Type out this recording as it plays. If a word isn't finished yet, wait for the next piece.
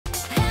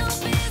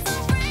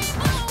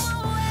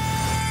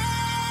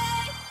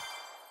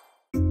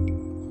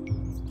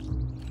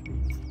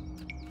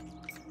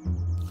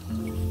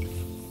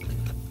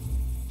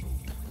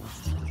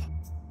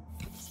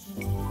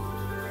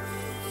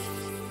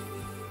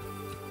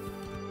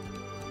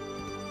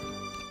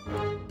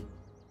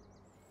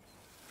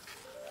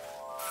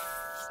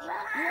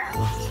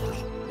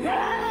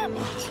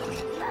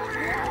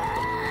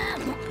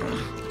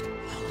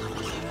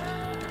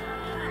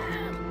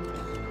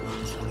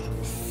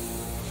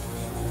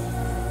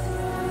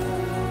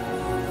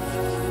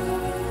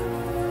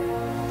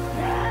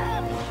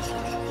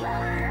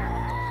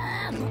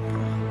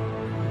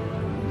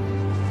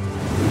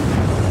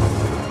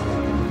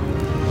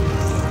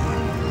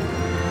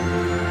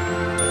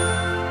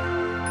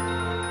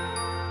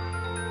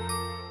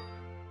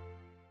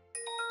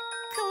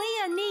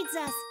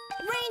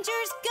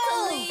Rangers, go!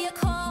 Kalia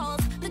calls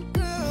the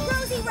girls.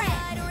 Rosie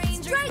Red,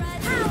 strike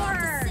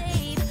power!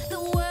 The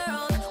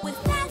world with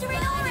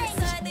Mandarin Orange,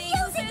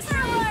 music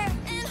power!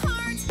 and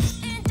hearts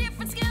and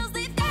different skills.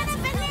 They've got And a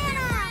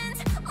banana,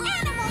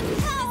 animal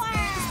power!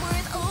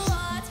 worth a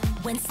lot.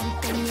 When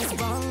something is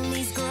wrong,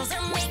 these girls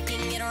are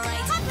making it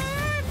right.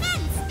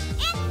 Peppermints,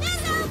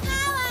 invisible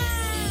power!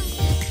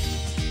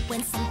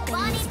 When something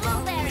Bonnie is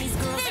wrong, Blueberry, these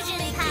girls are vision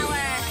making power. it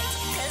right.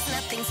 'Cause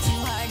nothing's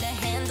too hard to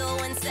handle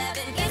when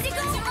seven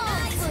Indigo All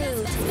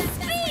Fruit,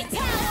 speed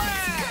power!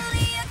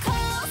 Kalia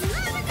calls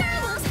Other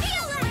girls,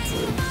 feel it!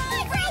 My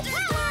great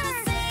power!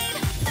 save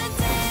the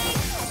day.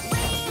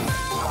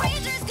 Rainbow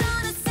Rangers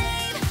gonna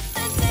save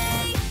the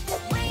day.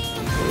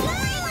 Rainbow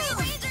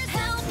Rangers,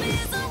 help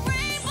is a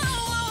rainbow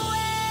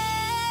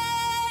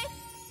away.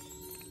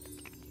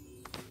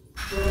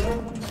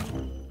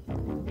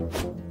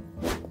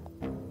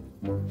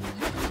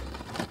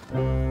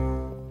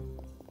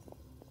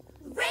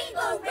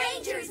 Rainbow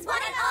Rangers,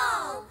 one and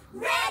all,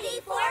 ready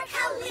for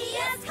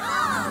Kalia's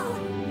call!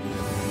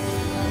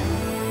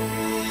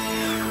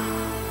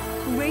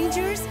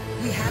 Rangers,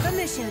 we have a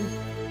mission.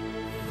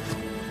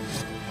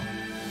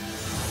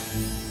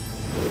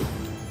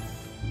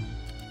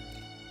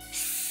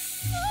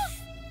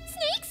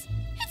 Snakes?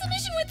 It's a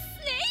mission with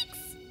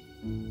snakes?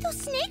 Those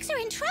snakes are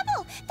in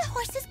trouble. The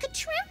horses could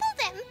trample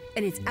them.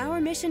 And it's our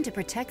mission to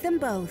protect them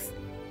both.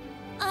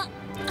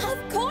 Of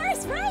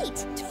course,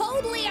 right.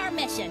 Totally our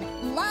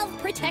mission. Love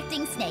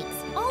protecting snakes.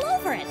 All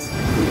over it.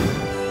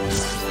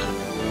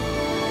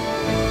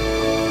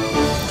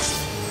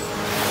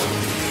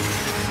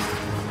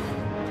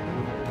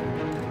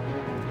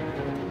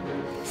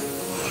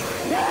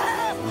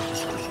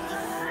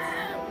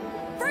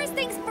 First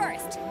things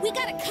first, we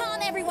gotta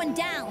calm everyone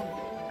down.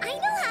 I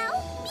know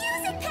how.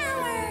 Music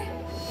power!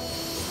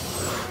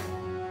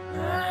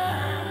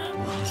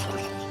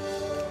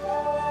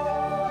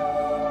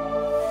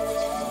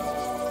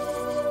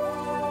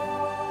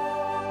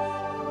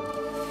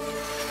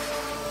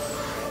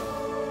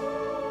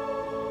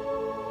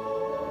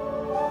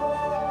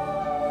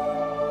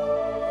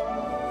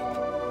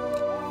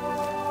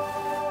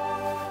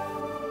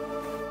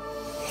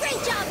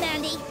 Great job,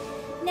 Mandy.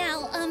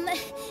 Now,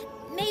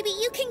 maybe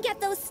you can get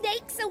those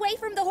snakes away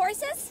from the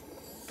horses?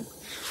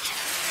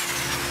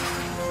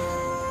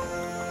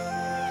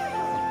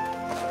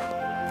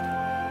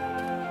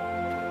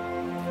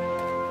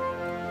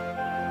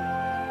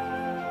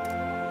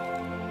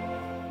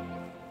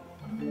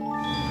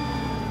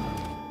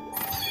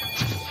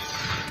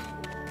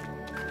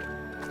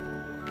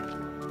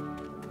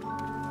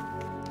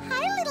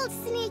 Hi, little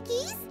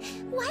snakies.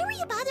 Why were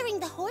you bothering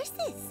the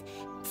horses?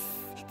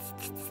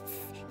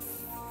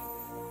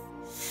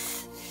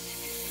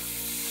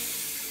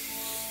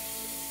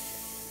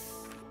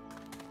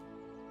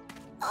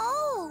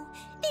 Oh,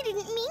 they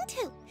didn't mean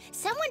to.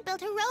 Someone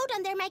built a road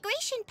on their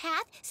migration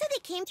path, so they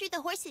came through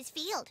the horses'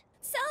 field.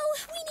 So,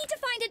 we need to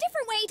find a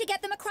different way to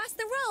get them across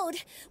the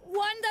road.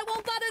 One that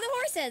won't bother the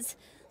horses.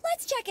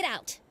 Let's check it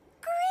out.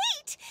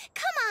 Great!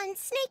 Come on,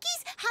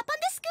 snakies, hop on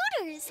the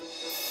scooters.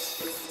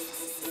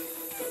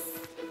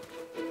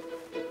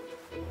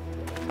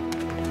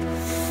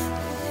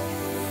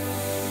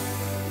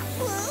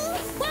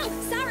 Whoa,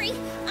 sorry.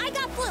 I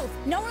got Floof.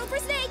 No room for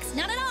snakes,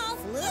 none at all.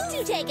 You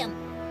two take him.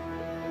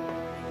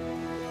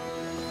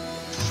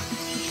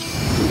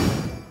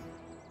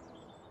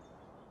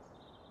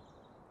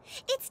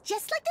 It's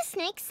just like the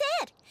snake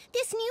said.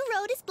 This new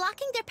road is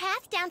blocking their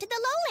path down to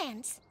the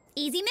lowlands.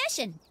 Easy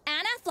mission.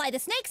 Anna, fly the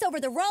snakes over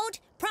the road.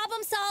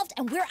 Problem solved,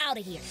 and we're out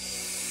of here.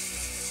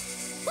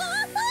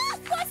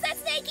 What's that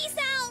snaky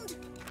sound?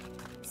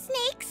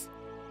 Snakes.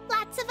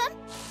 Lots of them.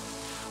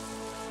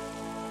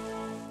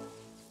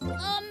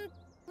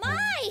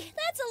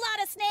 That's a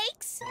lot of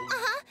snakes.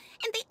 Uh-huh,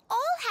 and they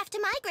all have to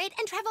migrate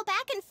and travel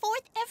back and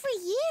forth every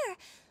year.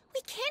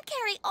 We can't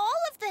carry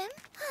all of them.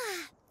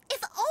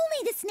 If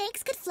only the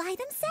snakes could fly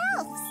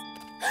themselves.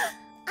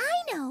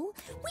 I know.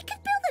 We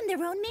could build them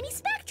their own mini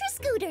Spectra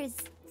scooters.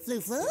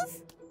 Floof,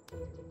 floof.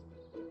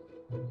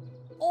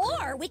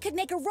 Or we could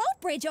make a rope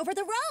bridge over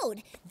the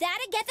road.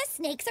 That'd get the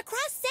snakes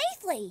across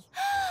safely.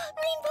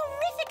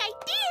 Rainbow-rific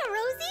idea,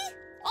 Rosie.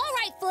 All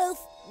right, Floof.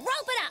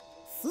 Rope it up.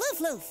 Floof,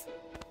 floof.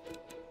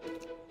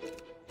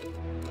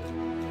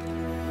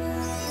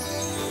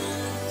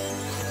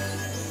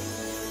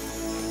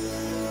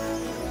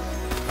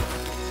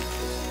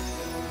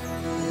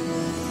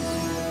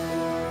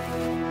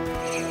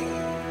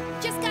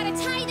 Just gotta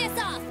tie this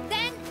off,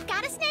 then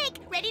got a snake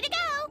ready to go.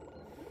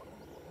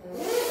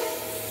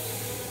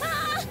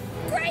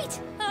 Great.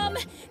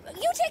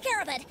 You take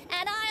care of it,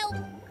 and I'll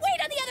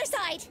wait on the other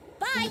side.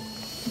 Bye.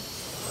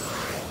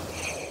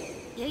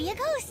 Here you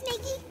go,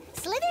 Snaky.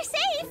 Slither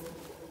safe.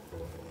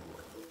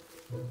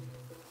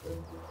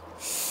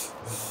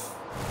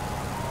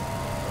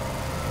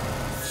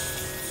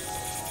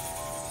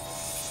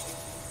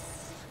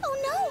 Oh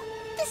no!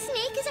 The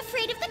snake is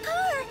afraid of the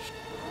car.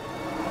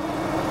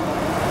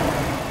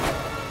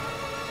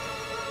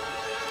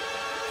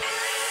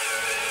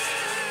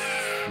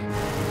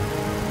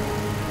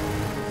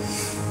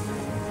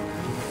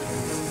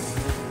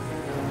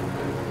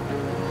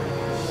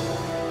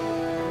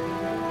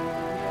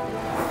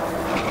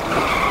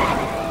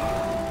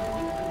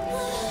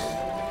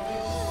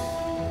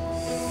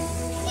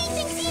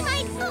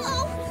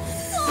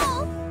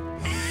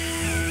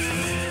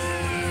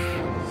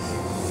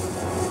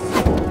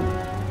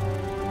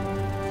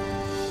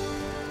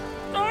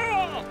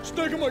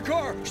 Snake in my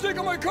car! Snake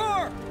in my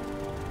car!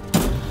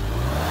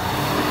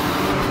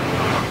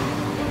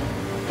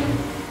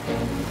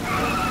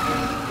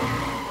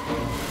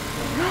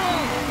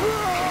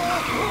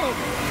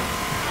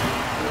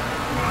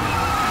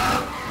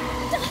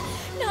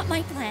 Not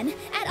my plan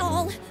at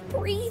all.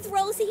 Breathe,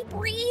 Rosie,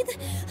 breathe.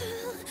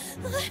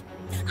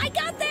 I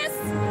got this!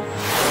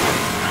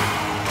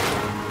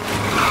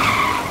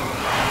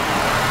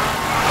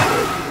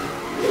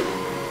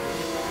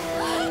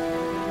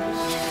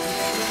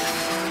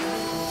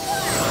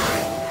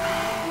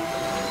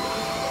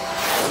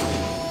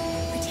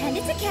 Pretend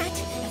it's a cat,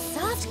 a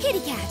soft kitty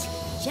cat,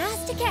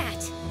 just a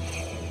cat.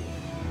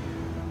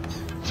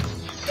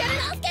 Get it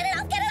off, get it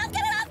off, get it off,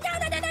 get it off! No,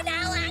 no, no, no,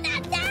 no, no,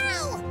 no!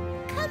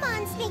 Come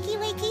on, Sneaky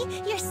Wakey,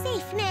 you're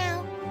safe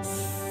now.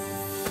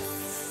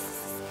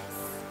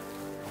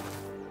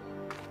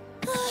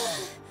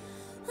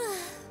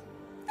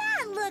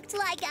 That looked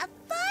like a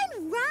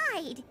fun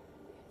ride.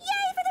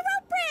 Yay for the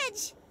rope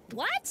bridge!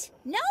 What?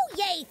 No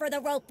yay for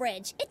the rope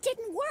bridge. It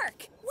didn't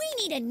work. We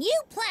need a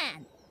new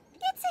plan.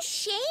 It's a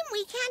shame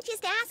we can't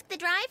just ask the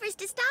drivers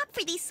to stop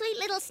for these sweet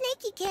little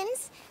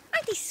snakykins.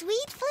 Aren't they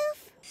sweet,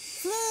 Floof?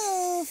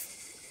 Floof.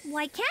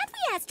 Why can't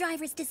we ask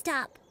drivers to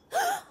stop?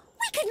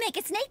 We could make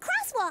a snake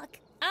crosswalk.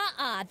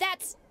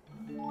 That's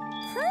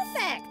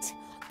perfect.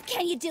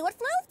 Can you do it,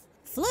 Floof?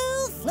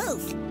 Floof,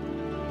 Floof.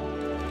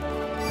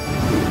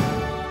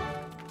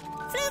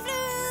 Floof,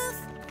 Floof.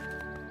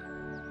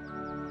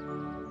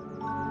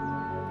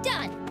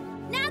 Done.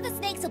 Now the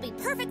snakes will be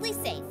perfectly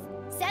safe.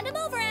 Send them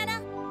over, Anna.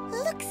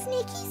 Look,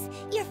 Snakies,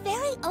 your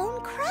very own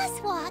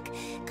crosswalk.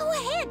 Go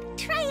ahead,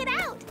 try it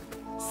out.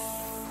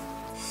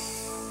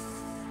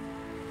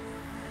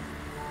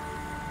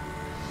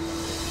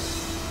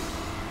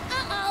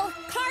 Uh-oh,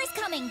 car's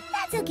coming.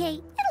 That's okay.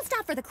 It'll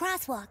stop for the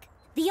crosswalk.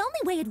 The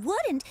only way it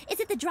wouldn't is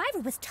if the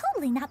driver was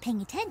totally not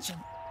paying attention.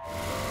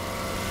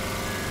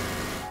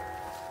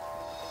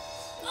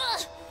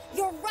 Ugh,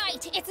 you're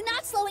right. It's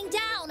not slowing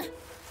down.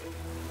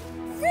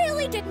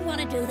 Really didn't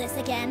want to do this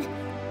again.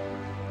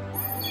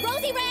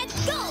 Rosie Red,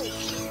 go!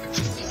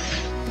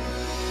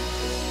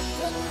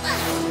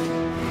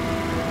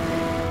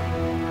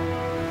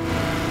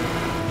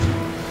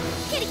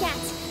 Kitty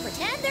cats.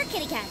 Pretend they're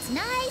kitty cats.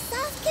 Nice,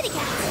 soft kitty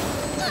cats.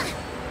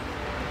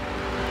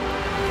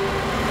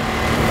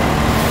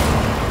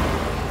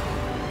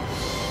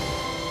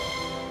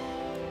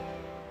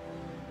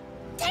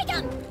 Take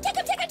 'em! Take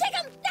 'em, take 'em, take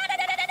 'em! No, no,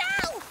 no, no, no, no!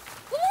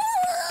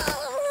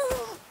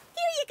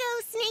 Here you go,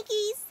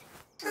 Snakies.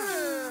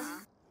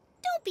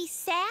 Don't be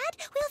sad.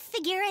 We'll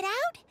figure it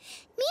out.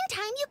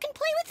 Meantime, you can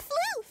play with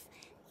Floof.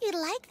 You'd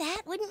like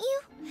that, wouldn't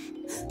you?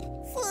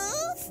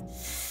 Floof?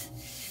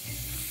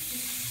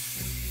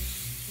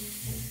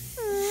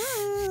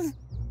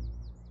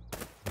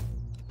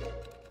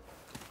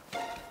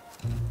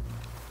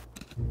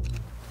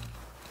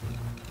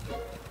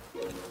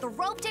 The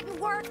rope didn't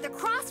work, the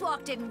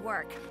crosswalk didn't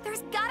work.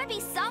 There's gotta be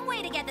some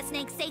way to get the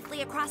snake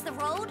safely across the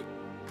road.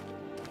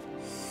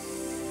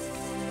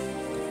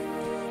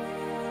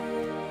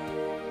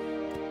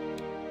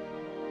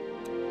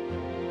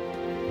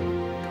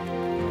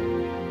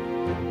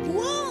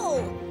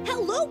 Whoa! How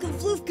low can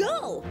Floof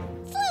go?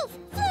 Floof!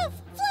 Floof!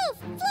 Floof!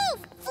 Floof!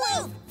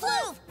 Floof!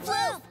 Floof!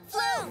 Floof!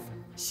 Floof!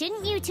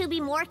 Shouldn't you two be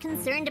more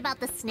concerned about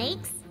the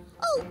snakes?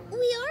 Oh,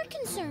 we are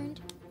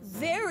concerned.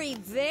 Very,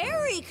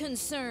 very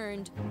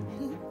concerned.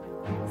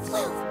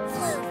 Floof!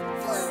 Floof!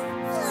 Floof!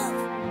 Floof!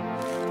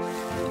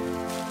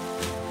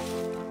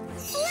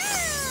 Floof!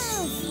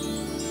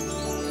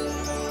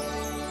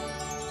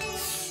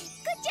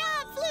 Good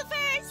job,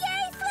 Floofers!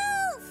 Yay,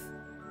 Floof!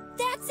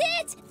 That's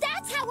it!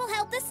 That's how we'll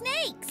help the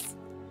snakes!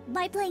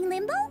 By playing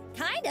limbo?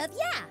 Kind of,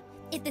 yeah.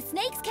 If the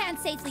snakes can't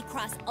safely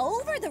cross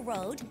over the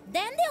road,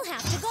 then they'll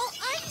have to go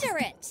under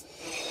it.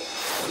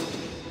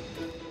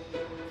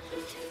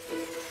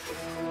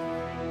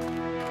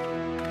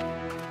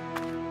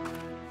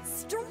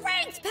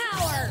 Strength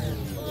power!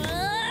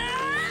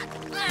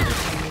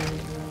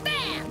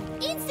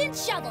 Bam! Instant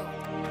shovel.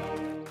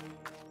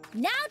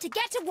 Now to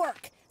get to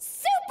work.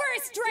 Super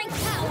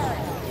strength power!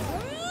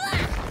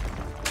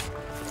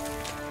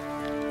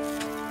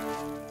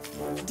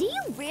 Do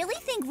you really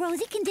think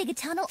Rosie can dig a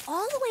tunnel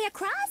all the way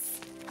across?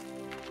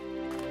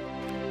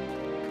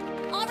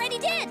 Already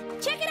did!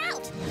 Check it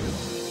out!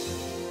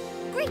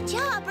 Great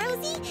job,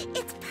 Rosie!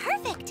 It's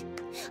perfect!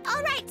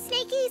 All right,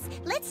 Snakies,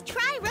 let's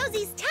try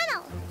Rosie's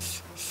tunnel!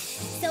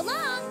 So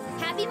long!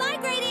 Happy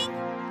migrating!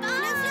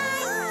 Bye!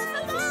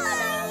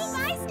 Bye!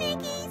 Bye,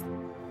 Snakies!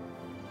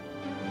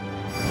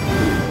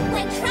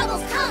 When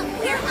troubles come,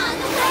 we're on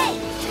the way!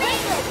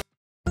 Rainbow!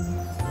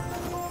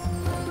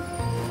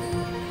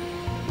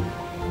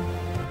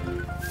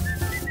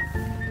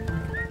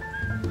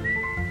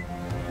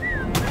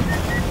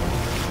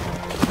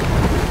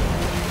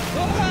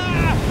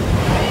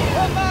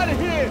 I'm out of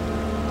here!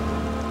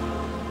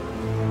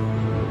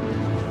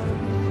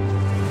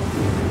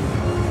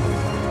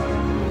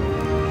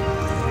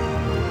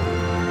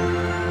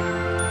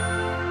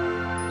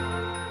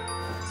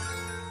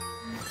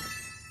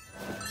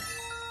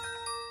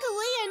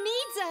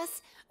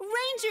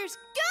 Rangers,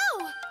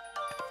 go!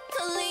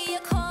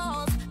 Kalia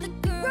calls the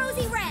girls.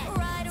 Rosie Red,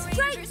 Rider strike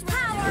Rangers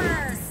power!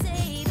 ready to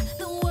save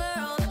the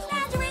world.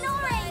 Mandarin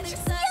Orange,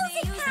 Exciting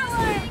music use power!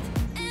 their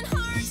strength and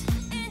heart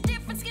and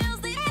different skills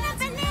they And a have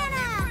to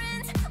banana!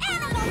 different.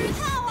 Animal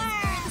power!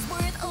 It's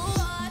worth a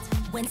lot.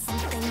 When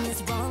something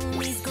is wrong,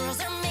 these girls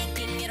are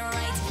making it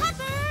right.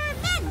 Pepper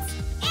Mints,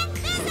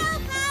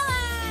 Invisible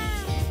power!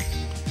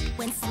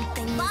 When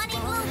something is Bonnie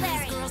wrong,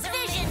 Blueberry, these girls are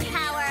vision making it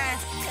power. right.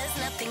 'Cause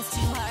nothing's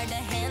too hard to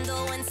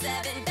handle when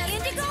seven best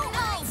Indigo friends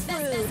All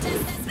unite.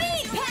 Fruit,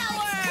 speed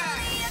power!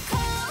 Kalia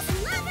calls.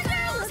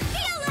 Lavender,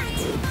 feel it!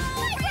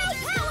 Lightning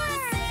power!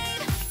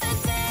 The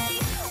day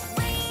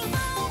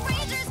Rainbow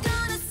Rangers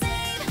gonna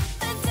save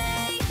the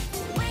day.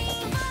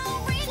 Rainbow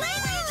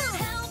Rangers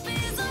help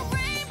is a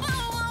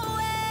rainbow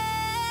away.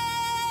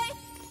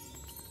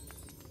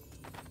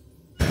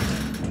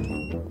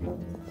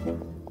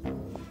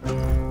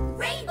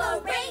 Rainbow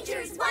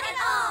Rangers, one and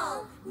all,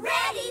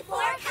 ready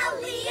for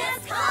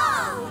Kalia's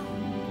call!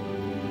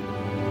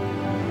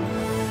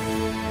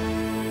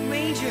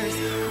 Rangers,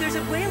 there's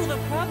a whale of a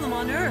problem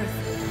on Earth.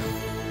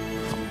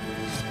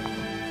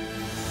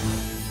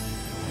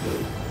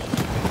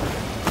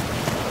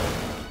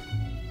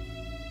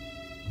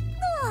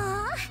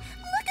 Aw,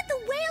 look at the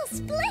whale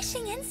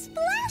splishing and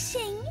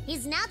splashing!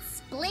 He's not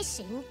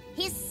splishing,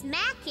 he's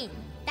smacking.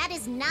 That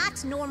is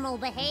not normal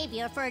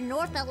behavior for a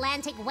North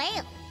Atlantic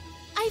whale.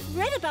 I've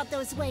read about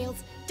those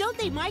whales. Don't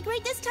they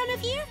migrate this time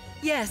of year?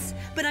 Yes,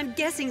 but I'm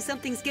guessing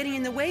something's getting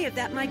in the way of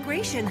that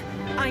migration.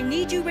 I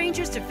need you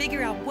Rangers to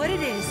figure out what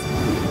it is.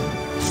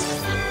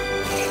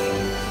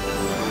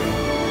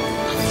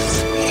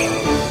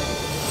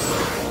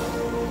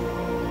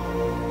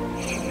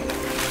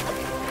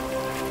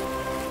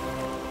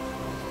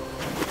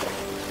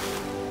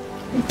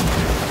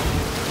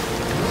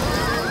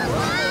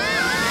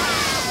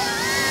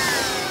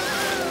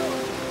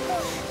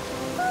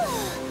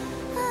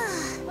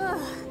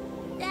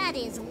 That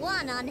is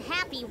one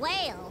unhappy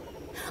whale.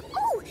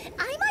 Oh,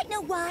 I might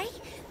know why.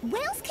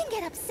 Whales can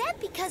get upset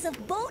because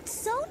of boat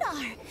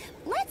sonar.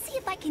 Let's see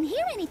if I can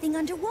hear anything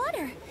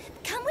underwater.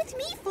 Come with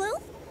me,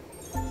 Floof.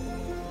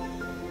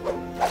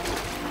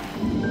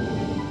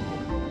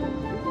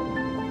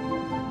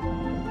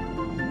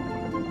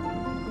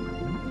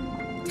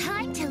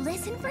 Time to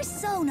listen for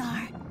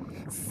sonar.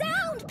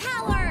 Sound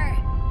power!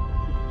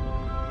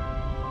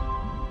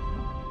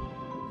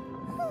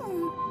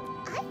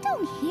 I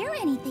don't hear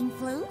anything,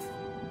 Floof.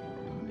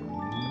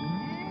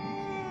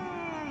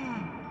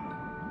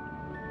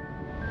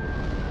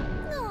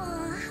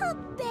 Aw, a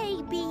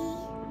baby.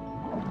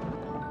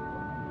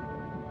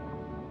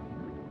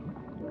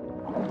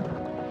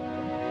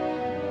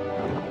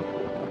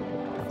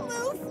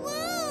 Floof,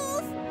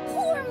 Floof!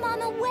 Poor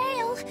Mama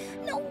Whale.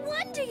 No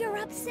wonder you're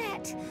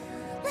upset.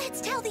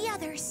 Let's tell the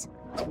others.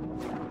 The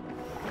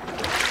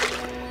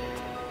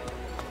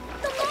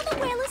Mama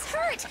Whale is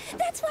hurt.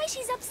 That's why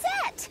she's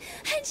upset.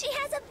 And she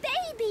has a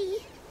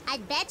baby.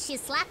 I'd bet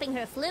she's slapping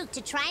her fluke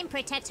to try and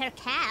protect her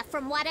calf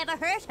from whatever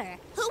hurt her.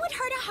 Who would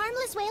hurt a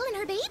harmless whale and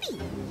her baby?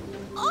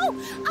 Oh,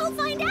 I'll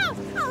find out.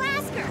 I'll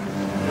ask her.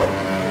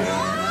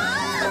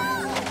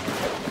 Whoa!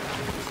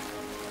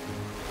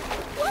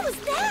 What was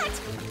that?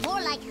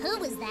 More like who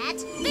was that?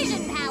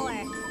 Vision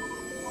power.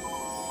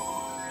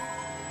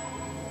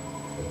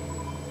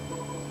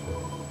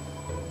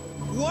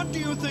 What do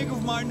you think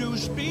of my new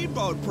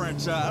speedboat,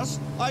 Princess?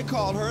 I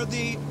call her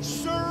the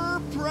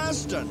Sir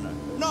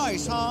Preston.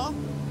 Nice, huh?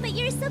 But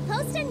you're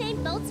supposed to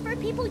name boats for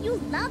people you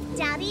love,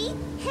 Daddy.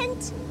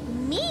 Hint,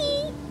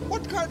 me.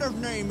 What kind of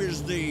name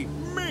is the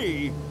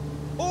me?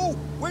 Oh,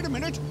 wait a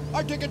minute.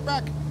 I take it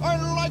back. I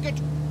like it.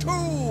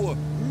 To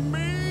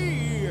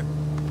me.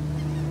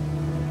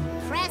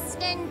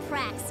 Preston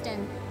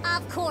Praxton.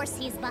 Of course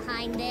he's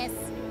behind this.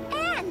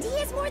 And he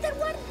has more than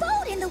one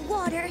boat in the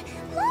water.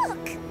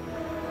 Look.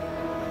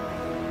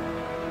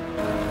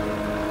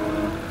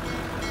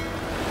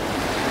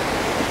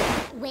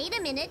 Wait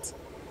a minute.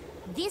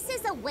 This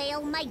is a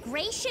whale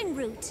migration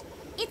route.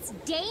 It's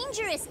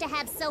dangerous to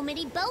have so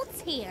many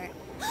boats here.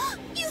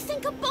 You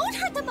think a boat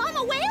hurt the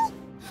Mama Whale?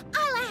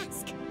 I'll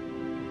ask.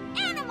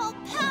 Animal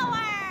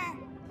power!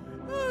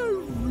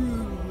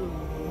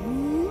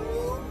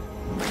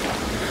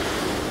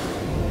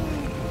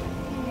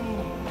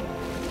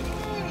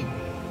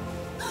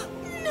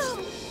 No,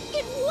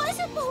 it was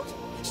a boat.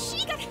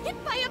 She got hit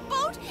by a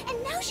boat,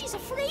 and now she's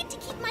afraid to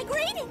keep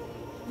migrating.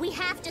 We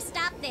have to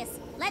stop this.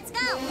 Let's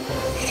go.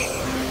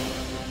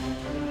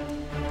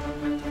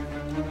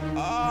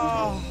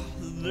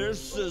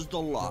 This is the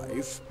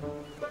life.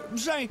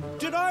 Say,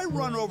 did I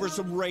run over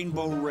some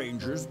Rainbow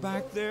Rangers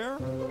back there?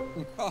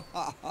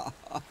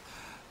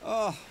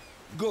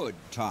 Good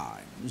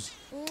times.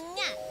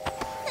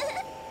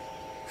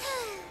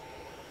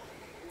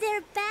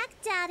 They're back,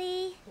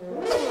 Daddy.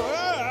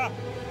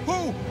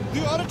 Who?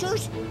 The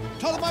auditors?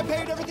 Tell them I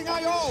paid everything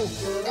I owe.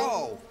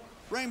 Oh,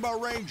 Rainbow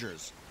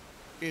Rangers.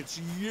 It's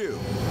you.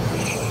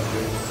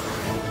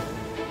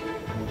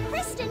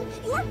 Preston,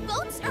 you're Your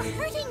boats are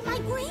hurting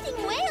migrating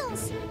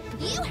whales.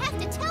 You have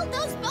to tell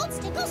those boats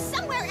to go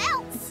somewhere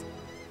else.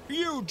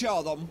 You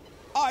tell them.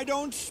 I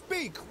don't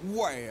speak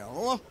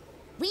whale.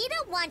 We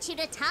don't want you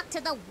to talk to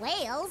the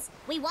whales.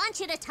 We want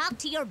you to talk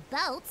to your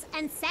boats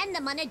and send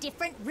them on a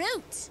different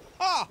route.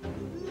 Ah,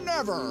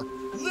 never.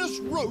 This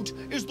route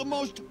is the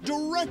most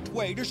direct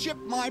way to ship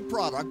my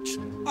products.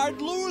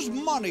 I'd lose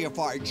money if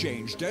I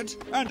changed it,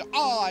 and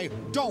I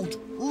don't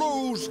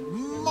lose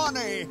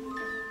money.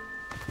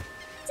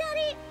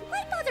 Daddy,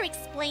 why bother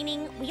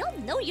explaining? We all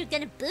know you're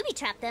gonna booby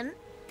trap them.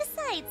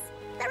 Besides,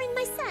 they're in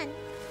my son.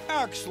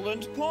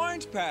 Excellent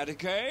point, Patty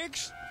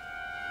Cakes.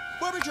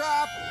 Booby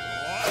trap!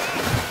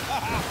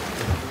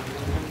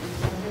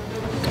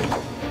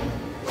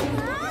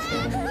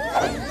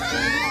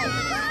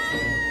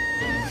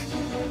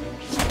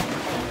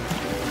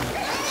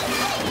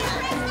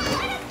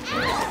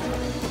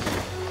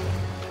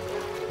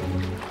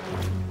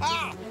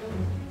 Ah!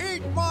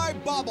 Eat my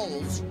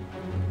bubbles!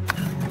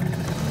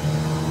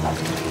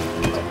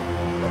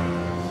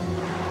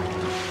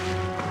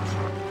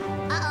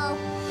 Uh-oh,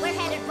 we're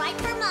headed right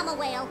for Mama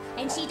Whale,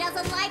 and she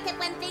doesn't like it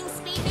when things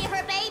feed me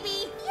her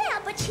baby. Yeah,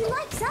 but she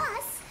likes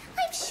us.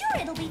 I'm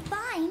sure it'll be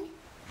fine.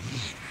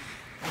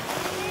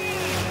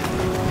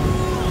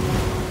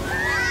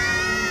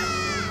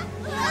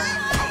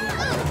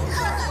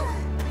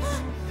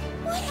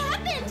 What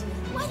happened?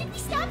 Why did we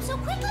stop so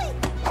quickly?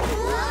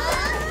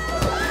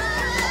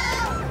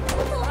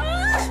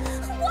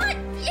 What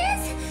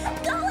is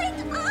going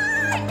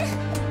on?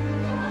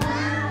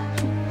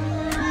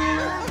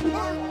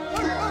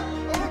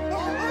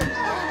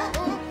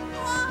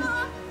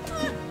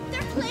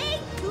 They're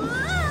playing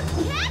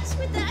catch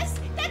with us.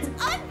 That's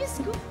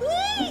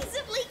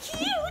unbelievably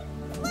cute.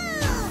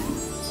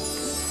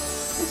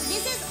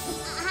 This is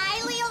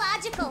highly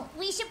illogical.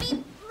 We should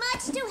be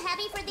much too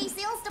heavy for these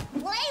seals to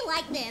play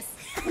like this.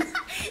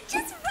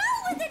 Just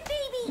roll with it,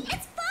 baby.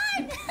 It's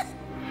fun.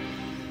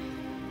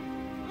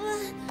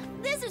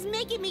 This is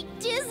making me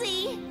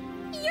dizzy.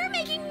 You're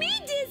making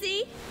me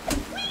dizzy.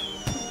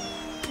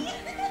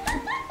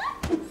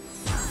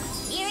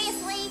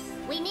 Seriously,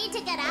 we need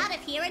to get out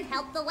of here and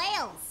help the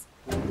whales.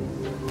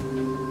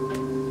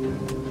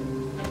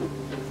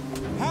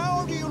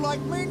 How do you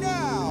like me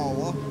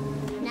now?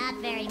 Not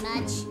very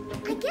much.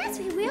 I guess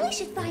we really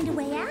should find a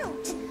way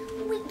out.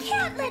 We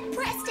can't let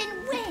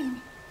Preston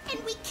win.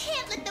 And we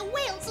can't let the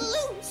whales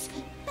lose.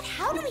 But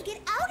how do we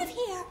get out of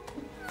here?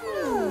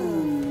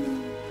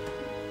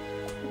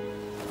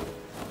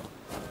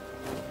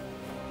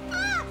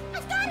 Ah,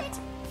 I've got it.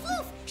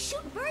 Floof,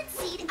 shoot bird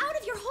seed out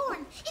of your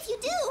horn. If you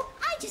do,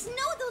 I just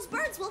know those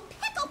birds will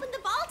pick open the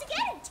ball to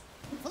get it.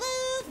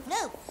 Floof,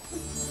 floof.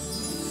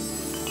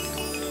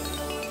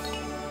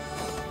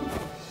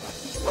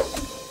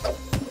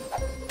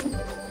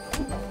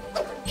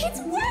 It's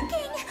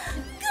working!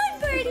 Good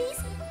birdies!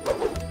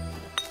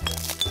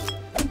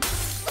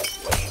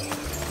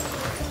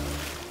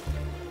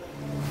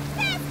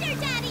 Faster,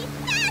 Daddy!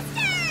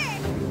 Faster!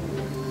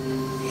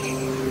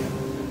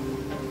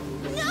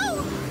 No!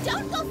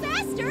 Don't go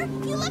faster!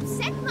 You'll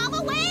upset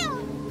Mama Whale!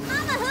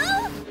 Mama who?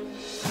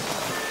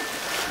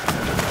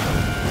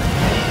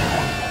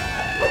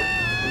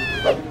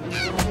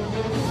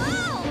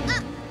 Whoa!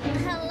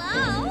 Hello?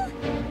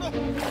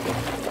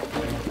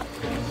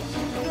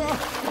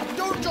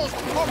 Don't just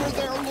hover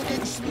there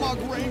looking smug,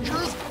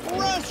 Rangers.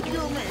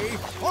 Rescue me,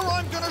 or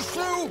I'm gonna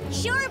sue.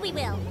 Sure we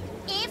will.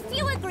 If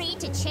you agree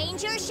to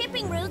change your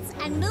shipping routes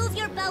and move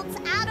your boats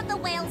out of the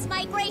whales'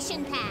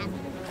 migration path.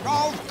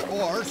 Of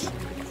course.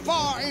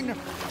 Fine.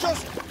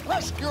 Just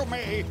rescue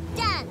me.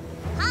 Done.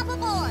 Hop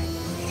aboard.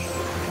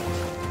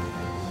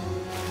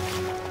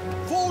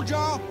 Full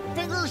jaw,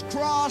 fingers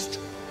crossed.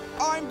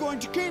 I'm going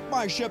to keep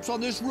my ships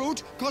on this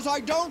route because I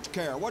don't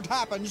care what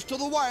happens to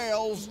the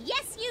whales.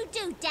 Yes, you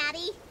do,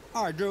 Daddy.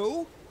 I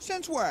do?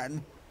 Since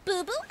when?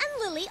 Boo Boo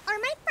and Lily are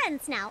my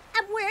friends now,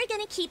 and we're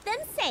gonna keep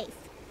them safe.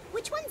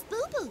 Which one's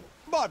Boo Boo?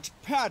 But,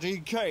 Patty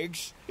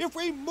Cakes, if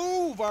we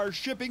move our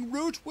shipping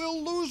route,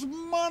 we'll lose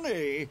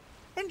money.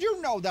 And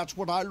you know that's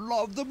what I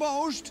love the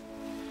most.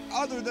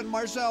 Other than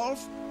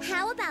myself.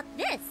 How about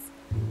this?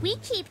 We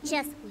keep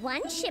just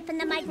one ship in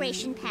the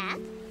migration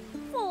path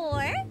for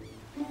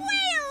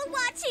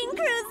whale-watching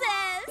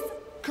cruises!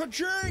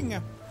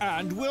 Ka-ching!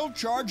 And we'll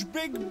charge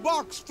big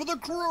bucks for the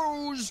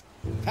cruise.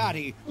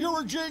 Patty,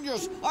 you're a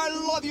genius. I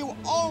love you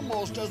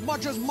almost as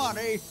much as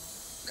money.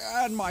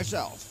 And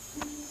myself.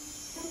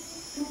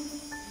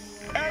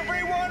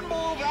 Everyone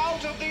move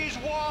out of these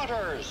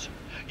waters.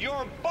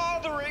 You're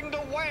bothering the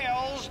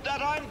whales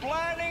that I'm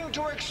planning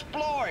to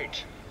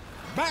exploit.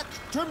 Back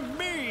to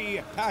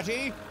me,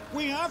 Patty.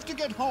 We have to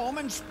get home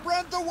and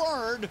spread the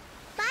word.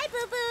 Bye,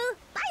 Boo Boo.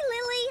 Bye,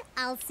 Lily.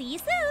 I'll see you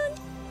soon.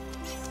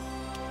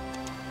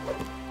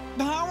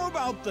 How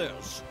about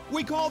this?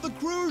 We call the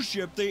cruise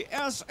ship the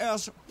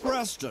SS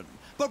Preston,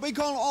 but we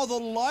call all the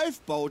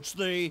lifeboats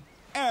the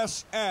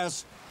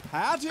SS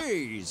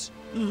Patties.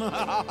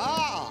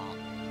 Aw,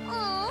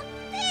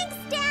 thanks,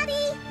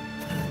 Daddy.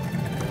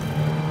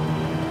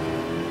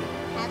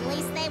 At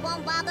least they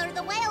won't bother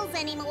the whales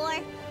anymore. anymore.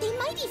 They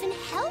might even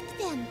help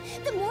them.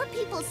 The more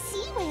people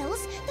see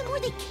whales, the more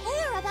they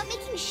care about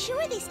making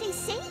sure they stay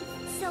safe.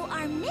 So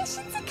our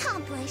mission's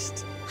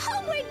accomplished.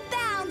 Homeward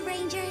bound,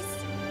 Rangers.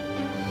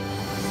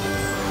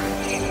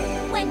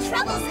 When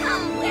troubles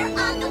come, we're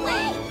on the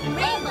way.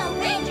 Rainbow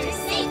Rangers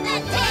save the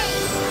day.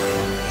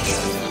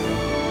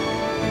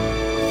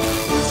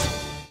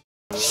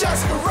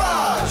 Shaq's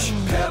Garage!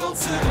 Pedal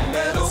to the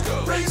metal,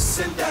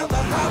 racing down the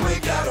highway.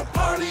 Got a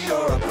party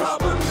or a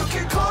problem, you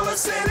can call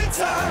us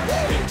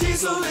anytime.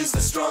 Diesel is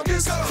the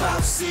strongest,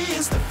 Cloud C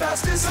is the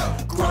fastest.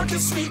 Grunk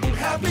is sweet and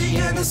happy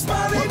and is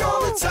smiling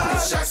all the time.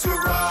 It's Shaq's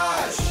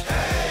Garage,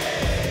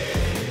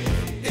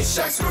 hey! It's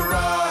Shaq's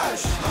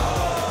Garage,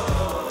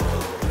 oh!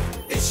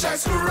 It's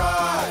Shaq's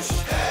Garage,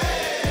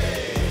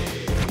 hey!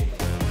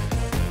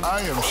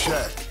 I am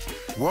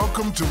Shaq.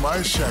 Welcome to my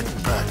Shaq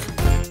Pack.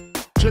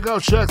 Check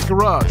out Shaq's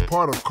Garage,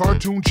 part of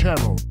Kartoon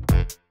Channel.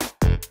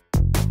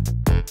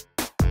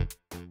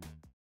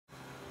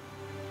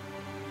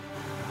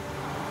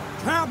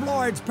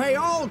 Tabloids pay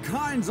all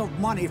kinds of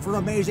money for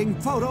amazing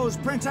photos,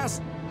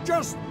 Princess.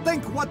 Just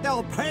think what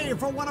they'll pay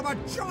for one of a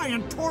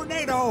giant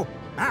tornado.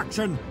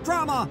 Action,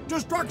 drama,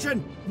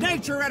 destruction,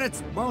 nature at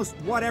its most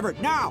whatever.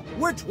 Now,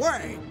 which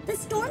way? The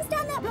storm's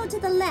down that road to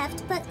the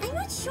left, but I'm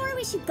not sure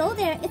we should go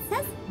there. It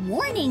says,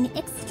 warning,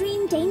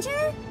 extreme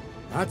danger.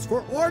 That's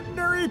for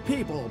ordinary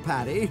people,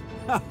 Patty.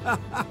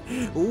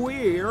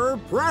 We're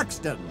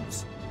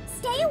Braxtons.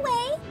 Stay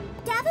away.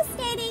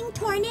 Devastating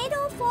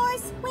tornado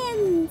force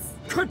winds.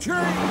 Ka-ching!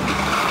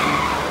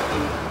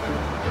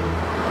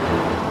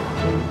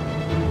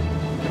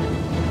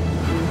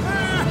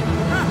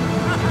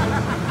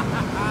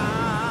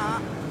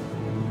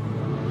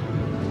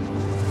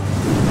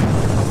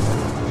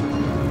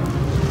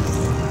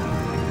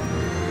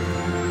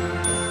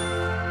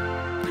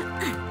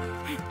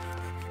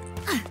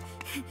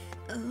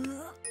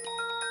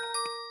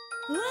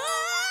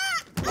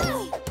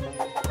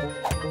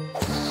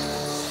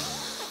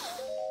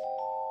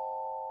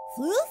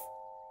 Floof?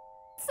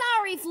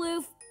 Sorry,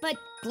 Floof, but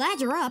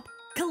glad you're up.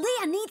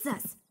 Kalia needs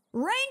us.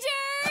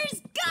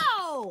 Rangers,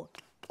 go!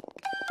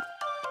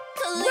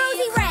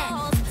 Rosy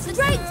Red,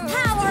 Strength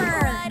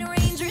Power!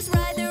 Rangers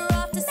ride, they're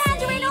off to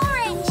Mandarin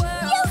Orange,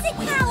 Music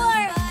Power!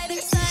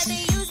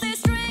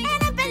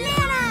 And a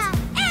banana,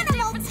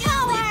 Animal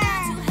Power!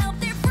 To help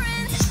their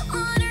friends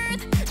on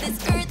Earth. This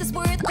Earth is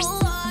worth a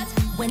lot.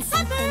 When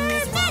something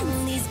is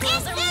wrong, these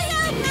girls are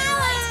making it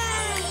right.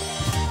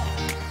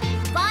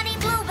 Bonnie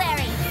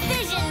Blueberry,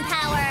 Vision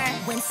Power!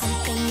 When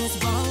something is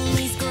wrong,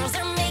 these girls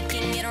are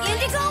making it right.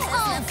 Indigo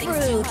All Nothing's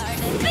Fruit, too hard.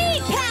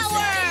 Speed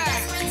Power!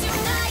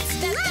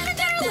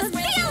 Lavender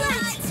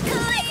Violet,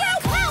 Micro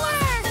Power!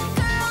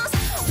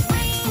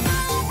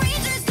 Rainbow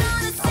Rangers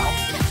gonna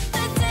save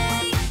the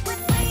day.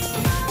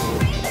 Rainbow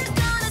Rangers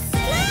gonna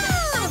save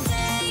the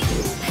day.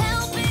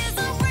 Help is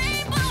a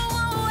rainbow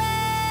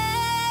away.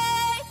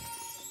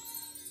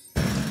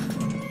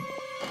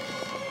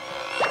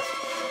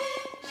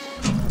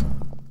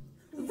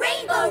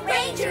 Rainbow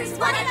Rangers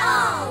want it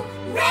all!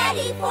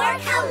 Ready for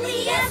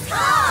Kalia's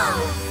call!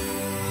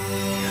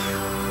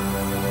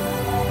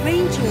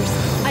 Rangers,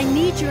 I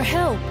need your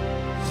help.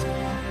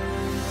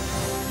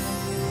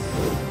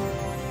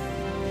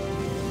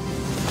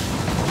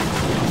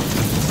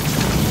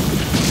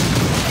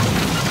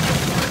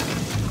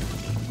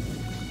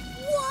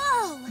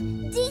 Whoa!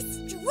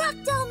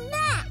 Destructo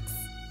Max!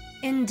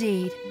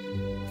 Indeed.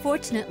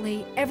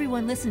 Fortunately,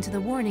 everyone listened to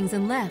the warnings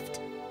and left,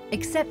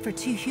 except for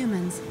 2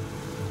 humans.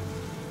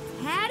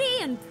 Patty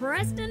and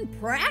Preston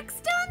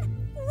Braxton?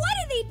 What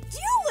are they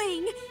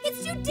doing?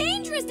 It's too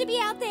dangerous to be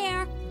out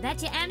there.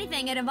 Bet you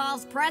anything it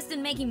involves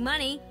Preston making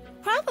money.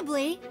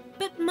 Probably,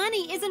 but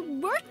money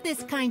isn't worth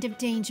this kind of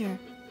danger.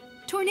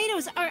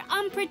 Tornadoes are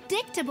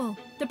unpredictable.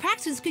 The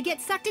Braxtons could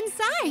get sucked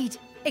inside.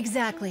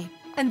 Exactly.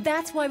 And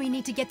that's why we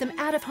need to get them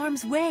out of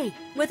harm's way,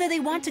 whether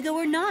they want to go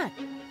or not.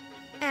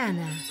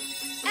 Anna.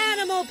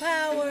 Animal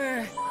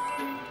Power!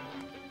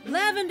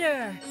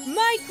 Lavender.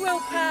 Micro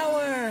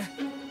Power!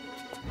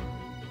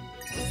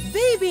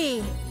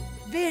 Baby.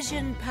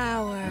 Vision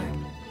Power.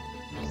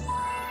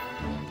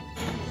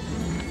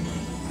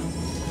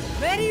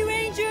 Ready,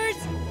 Rangers?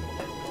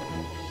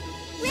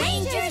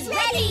 Rangers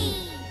ready!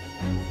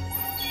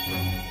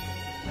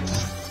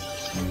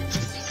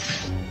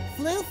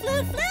 Flu,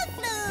 flu, flu,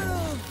 flu!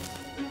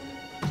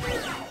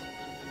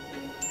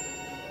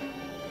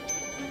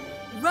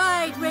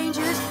 Ride,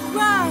 Rangers,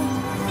 ride!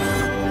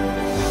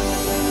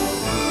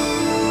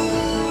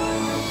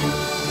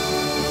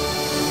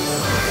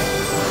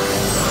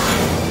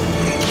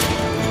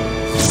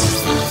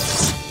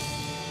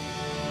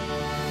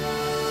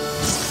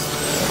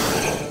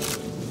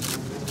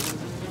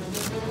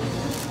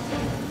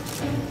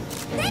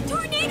 That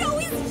tornado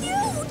is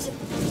huge!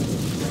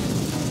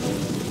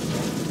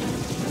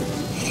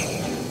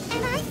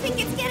 And I think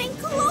it's getting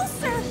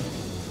closer!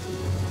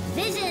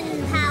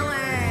 Vision Power!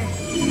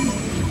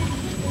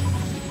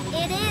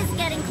 It is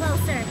getting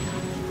closer.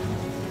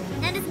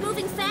 And it's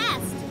moving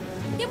fast.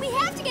 Then we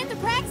have to get the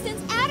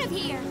Braxtons out of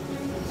here.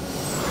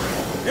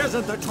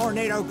 Isn't the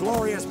tornado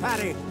glorious,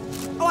 Patty?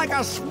 Like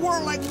a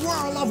swirling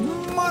whirl of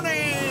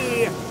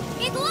money!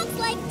 It looks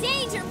like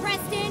danger,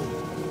 Preston.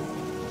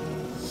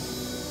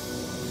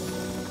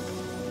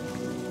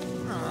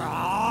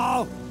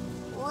 Oh,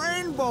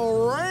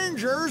 Rainbow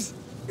Rangers?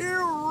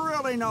 You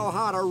really know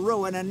how to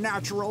ruin a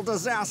natural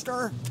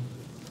disaster.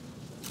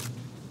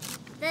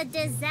 The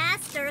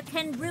disaster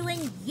can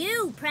ruin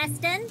you,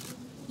 Preston.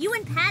 You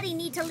and Patty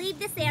need to leave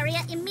this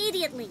area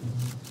immediately.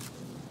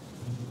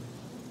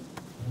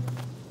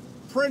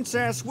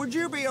 Princess, would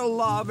you be a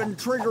love and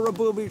trigger a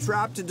booby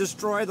trap to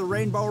destroy the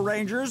Rainbow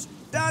Rangers?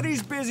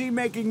 Daddy's busy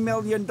making $1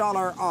 million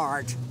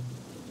art.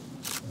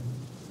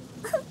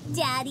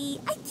 Daddy,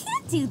 I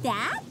can't do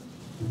that.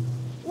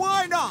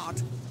 Why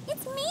not?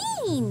 It's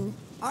mean.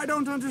 I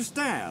don't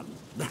understand.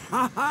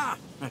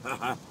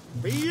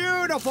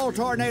 Beautiful,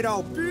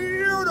 Tornado,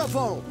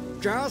 beautiful.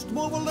 Just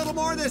move a little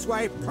more this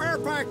way.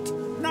 Perfect.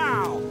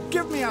 Now,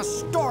 give me a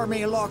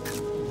stormy look.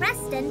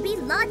 Preston, be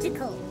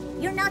logical.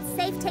 You're not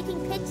safe taking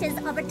pictures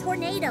of a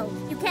tornado.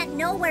 You can't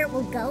know where it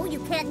will go. You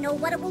can't know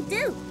what it will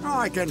do.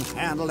 I can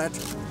handle it.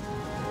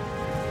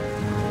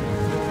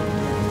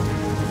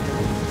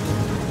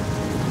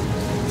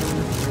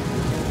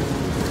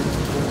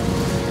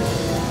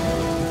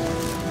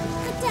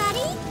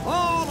 Daddy?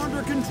 All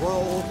under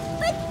control.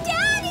 But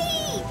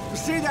Daddy!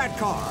 See that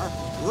car?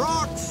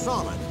 Rock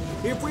solid.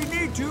 If we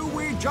need to,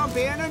 we jump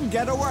in and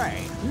get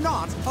away.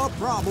 Not a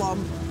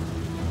problem.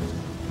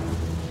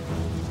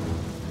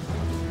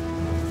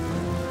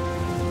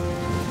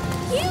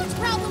 Huge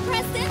problem,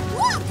 Preston.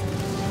 Look!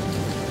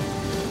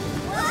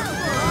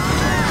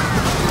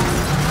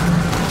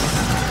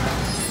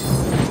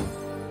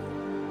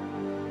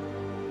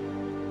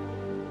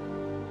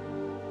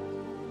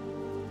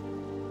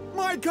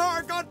 My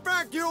car got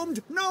vacuumed!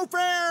 No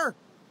fair!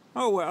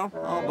 Oh well,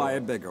 I'll buy a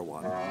bigger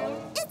one.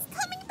 It's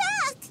coming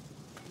back!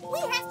 We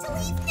have to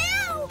leave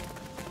now!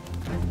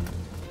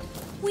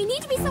 We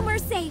need to be somewhere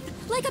safe,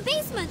 like a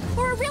basement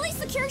or a really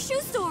secure shoe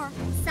store.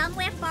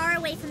 Somewhere far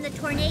away from the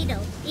tornado.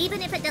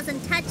 Even if it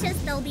doesn't touch us,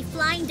 there'll be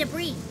flying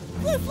debris.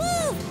 Woof,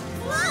 woof!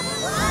 Whoa,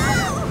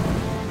 whoa!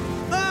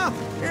 Ah!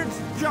 It's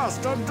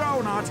just a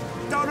donut!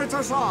 Donuts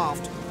are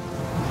soft!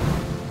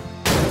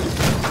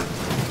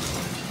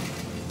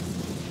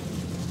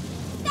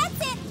 That's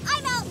it!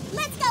 I'm out!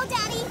 Let's go,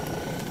 Daddy!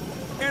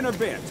 In a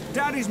bit.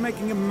 Daddy's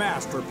making a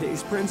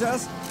masterpiece,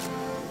 Princess.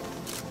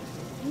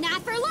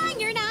 Not for long,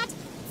 you're not.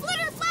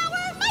 Flitter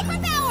flower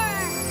micropower!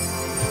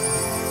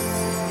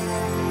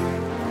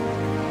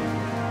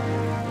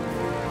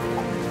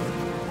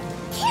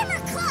 Camera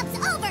club's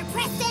over,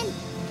 Preston!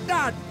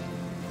 That...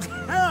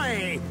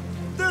 Hey!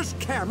 This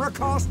camera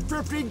cost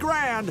 50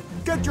 grand!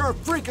 Get your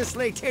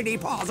freakishly teeny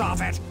paws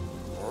off it!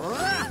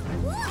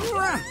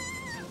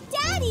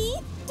 Daddy,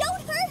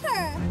 don't hurt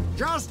her!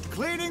 Just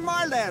cleaning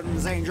my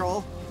lens,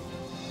 Angel.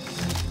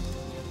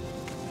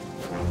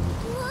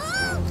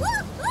 Whoa,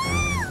 whoa,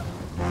 whoa!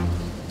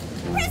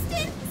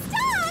 Preston,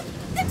 stop!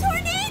 The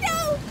tornado!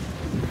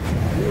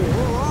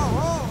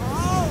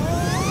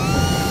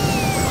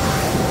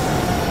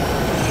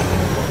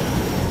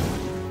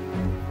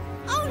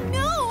 Oh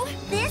no!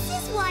 This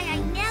is why I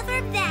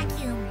never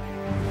vacuum.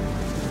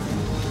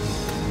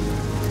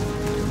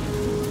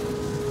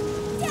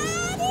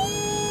 Daddy!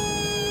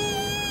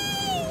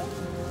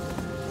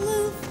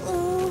 Loof,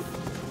 loof.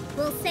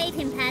 We'll save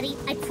him, Patty.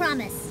 I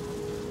promise.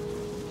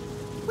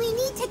 We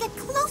need to get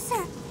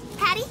closer.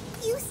 Patty,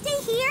 you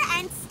stay here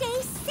and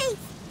stay safe.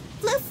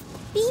 Floof,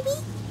 Phoebe,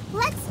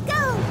 let's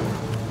go.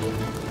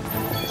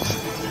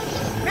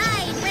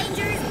 Ride,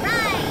 Rangers,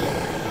 ride!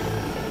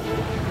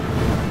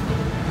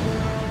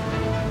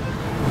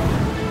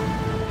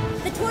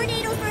 The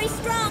tornado's very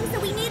strong, so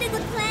we need a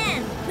good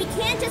plan. We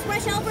can't just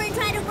rush over and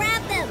try to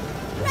grab them.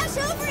 Rush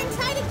over and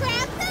try to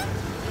grab them?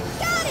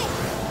 Got it.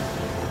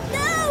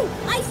 No!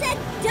 I said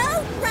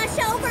don't rush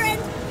over and...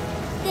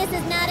 This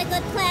is not a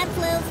good plan,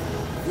 Floof.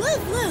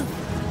 Floof, floof.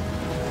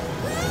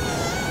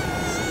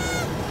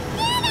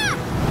 Nina!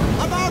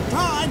 About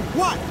time!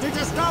 What? Did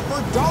you stop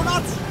for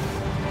donuts?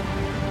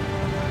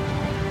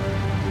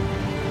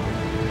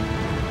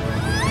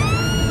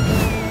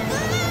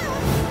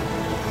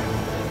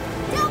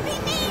 Don't be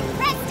mean,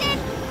 Preston.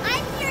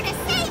 I'm here to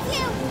save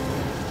you.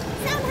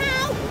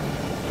 Somehow.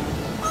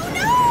 Oh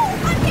no!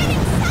 I'm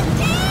getting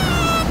sucked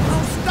in!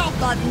 Oh, stop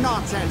that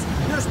nonsense!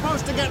 You're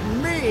supposed to get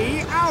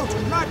me out,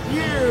 not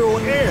you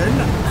in!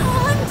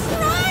 I'm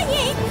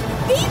trying!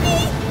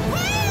 Phoebe,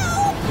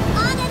 help!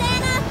 On it,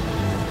 Anna!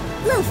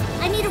 Floof,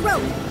 I need a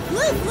rope.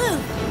 Floof,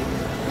 floof.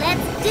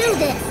 Let's do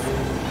this.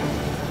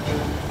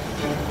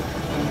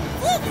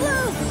 Floof,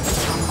 floof.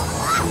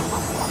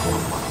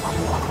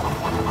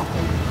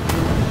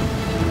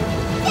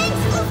 Thanks,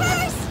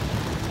 floofers!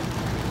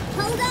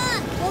 Hold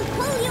on, we'll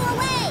pull you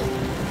away.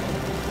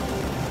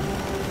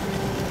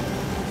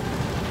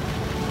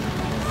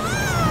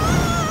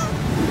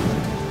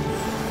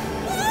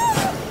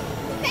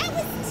 That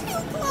was too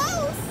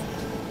close!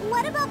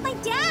 What about my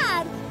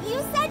dad? You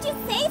said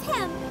you'd save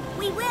him.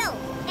 We will,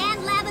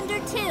 and Lavender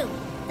too.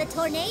 The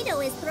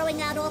tornado is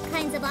throwing out all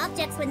kinds of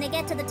objects when they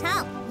get to the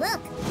top. Look.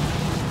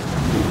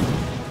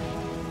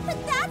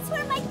 But that's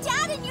where my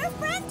dad and your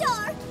friend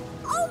are!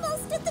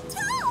 Almost at the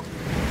top!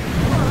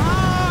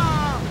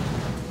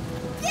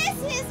 This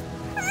is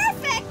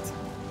perfect!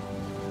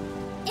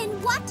 In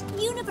what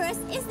universe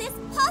is this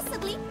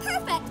possibly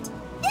perfect?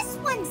 This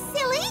one's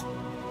silly!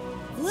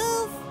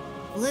 Floof,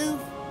 floof,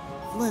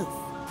 floof.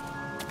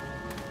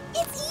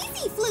 It's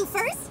easy,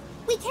 floofers!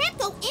 We can't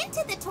go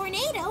into the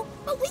tornado,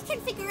 but we can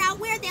figure out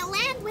where they'll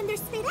land when they're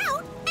spit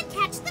out and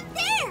catch them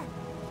there!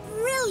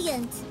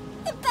 Brilliant!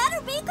 It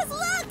better be, 'cause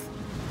look!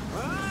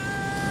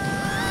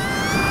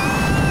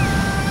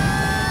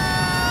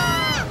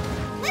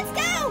 Let's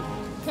go!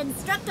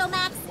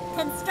 Constructomax,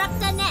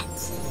 construct a net!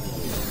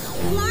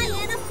 Fly,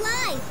 Anna,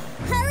 fly!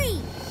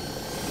 Hurry!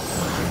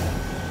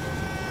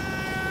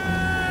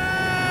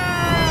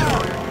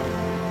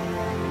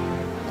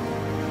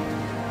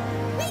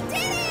 We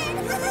did it!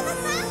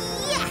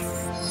 Yes!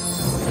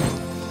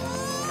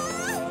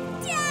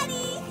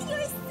 Daddy,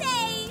 you're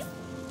safe!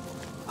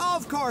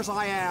 Of course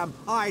I am.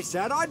 I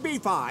said I'd be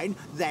fine.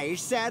 They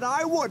said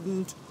I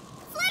wouldn't.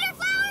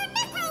 Flutterflower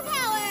Micro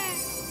Power!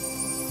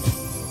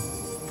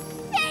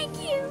 Thank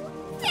you!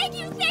 Thank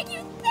you, thank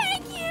you,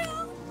 thank you!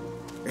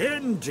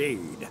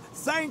 Indeed.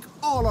 Thank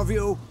all of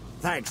you.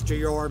 Thanks to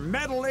your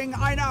meddling,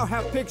 I now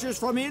have pictures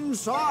from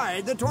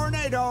inside the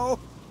tornado.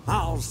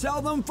 I'll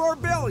sell them for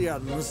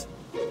billions.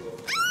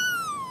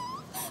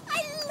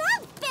 I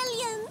love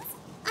billions!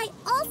 I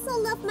also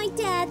love my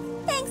dad.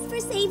 Thanks for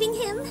saving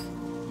him.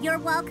 You're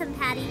welcome,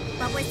 Patty,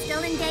 but we're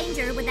still in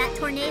danger with that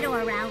tornado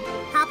around.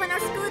 Hop on our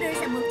scooters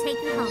and we'll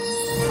take you home.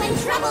 When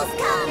troubles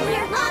come,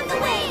 we're on the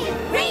way.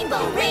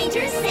 Rainbow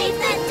Rangers save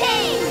the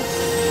day!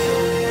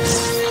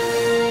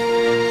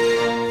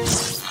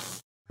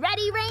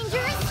 Ready,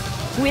 Rangers?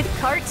 With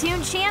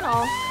Kartoon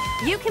Channel,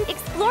 you can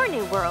explore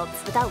new worlds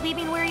without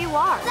leaving where you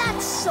are.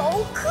 That's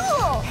so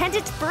cool! And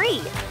it's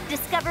free.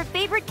 Discover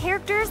favorite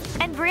characters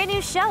and brand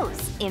new shows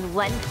in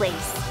one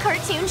place.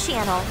 Kartoon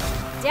Channel.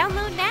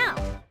 Download now.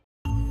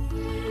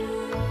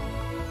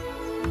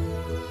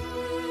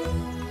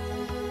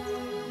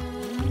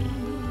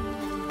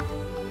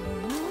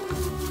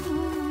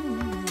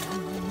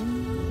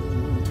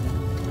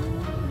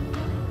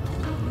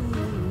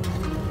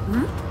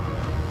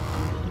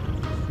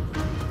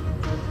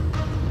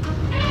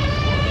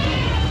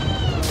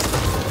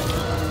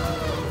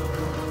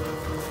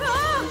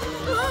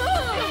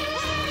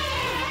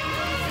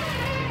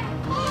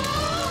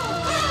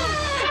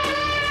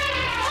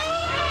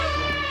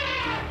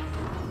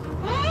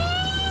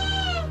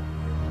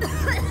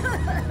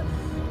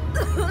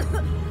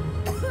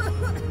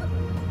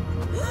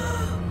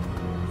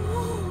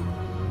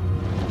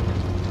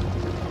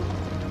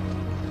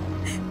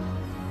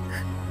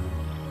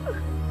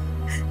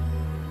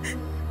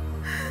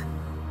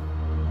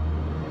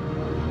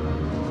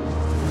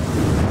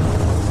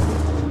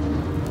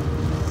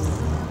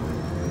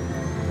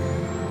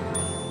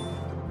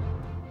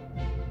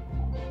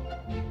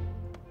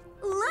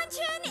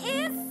 Luncheon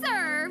is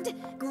served!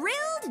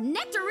 Grilled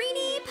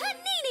nectarini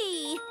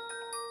panini!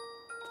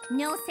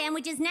 No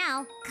sandwiches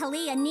now.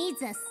 Kalia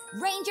needs us.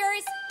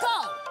 Rangers,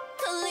 go!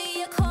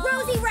 Kalia calls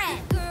Rosie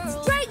Red,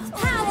 girls. strength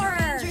power!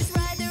 Rangers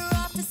ride their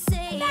off to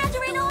save.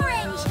 Mandarin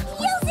Orange,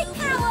 music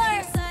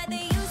power! Side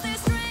they use their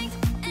strength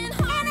and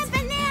heart. Anna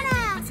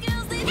Banana,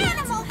 Skills they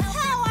animal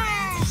power!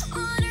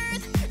 on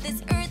Earth.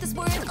 This Earth is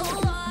worth a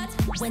lot.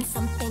 When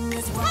something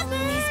is wrong,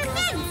 these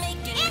girls are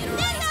making it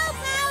right.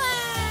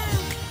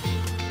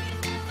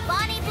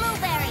 Bonnie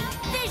Blueberry,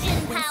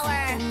 vision power!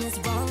 Something is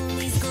wrong,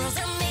 these girls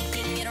are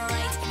making it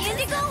right.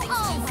 Indigo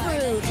All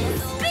Fruit,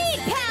 speed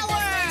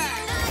power!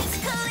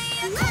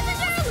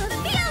 Lavender will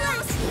feel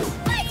us!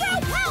 Micro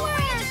power!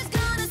 Rangers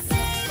gonna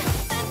save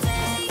the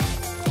day.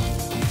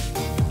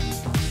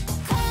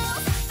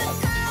 Calls the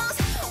girls.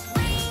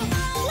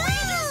 Rainbow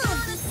Rangers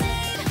gonna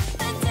save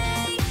the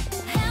day.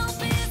 Help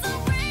is a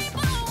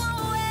rainbow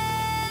away.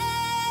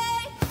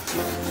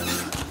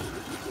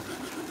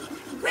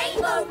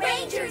 Rainbow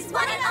Rangers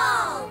want it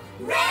all!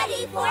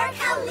 Ready for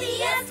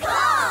Kalia's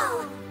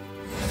call!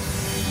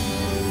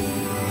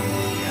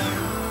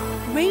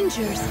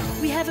 Rangers,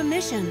 we have a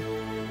mission.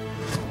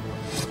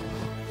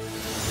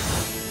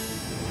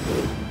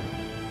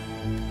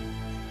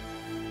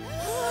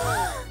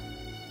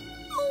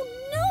 Oh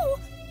no!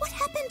 What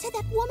happened to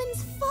that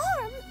woman's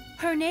farm?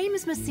 Her name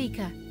is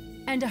Masika,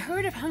 and a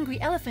herd of hungry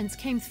elephants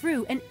came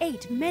through and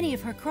ate many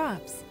of her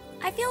crops.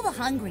 I feel the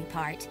hungry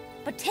part,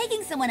 but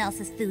taking someone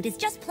else's food is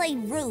just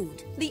plain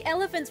rude. The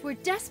elephants were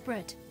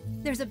desperate.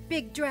 There's a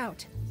big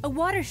drought, a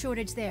water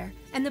shortage there,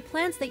 and the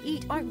plants they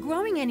eat aren't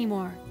growing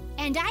anymore.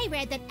 And I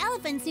read that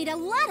elephants need a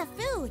lot of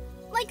food,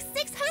 like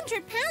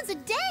 600 pounds a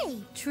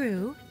day.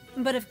 True,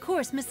 but of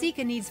course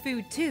Masika needs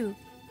food too.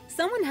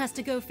 Someone has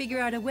to go figure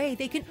out a way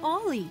they can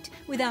all eat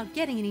without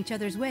getting in each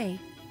other's way.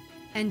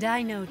 And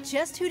I know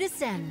just who to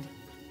send.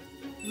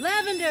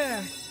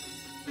 Lavender!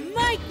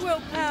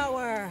 Micro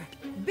power!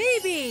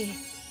 Baby!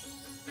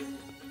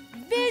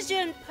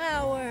 Vision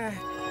power!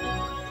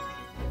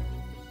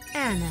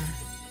 Anna.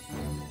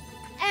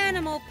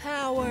 Animal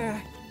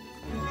power!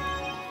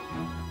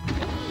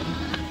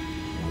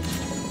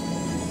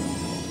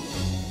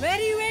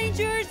 Ready,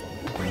 Rangers?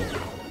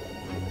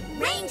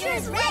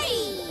 Rangers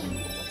ready!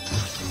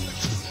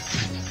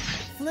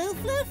 Flu,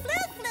 flu, flu,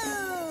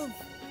 flu!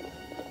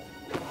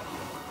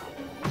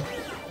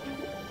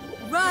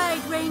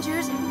 Ride,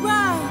 Rangers,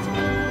 ride!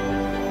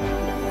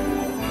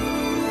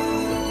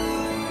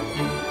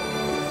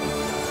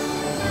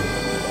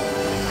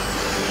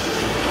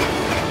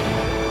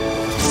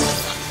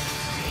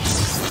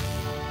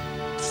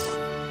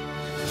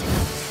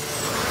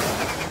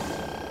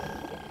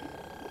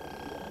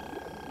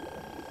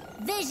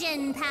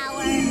 Vision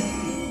power!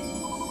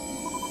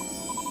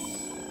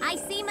 I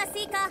see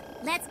Masika.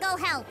 Let's go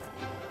help.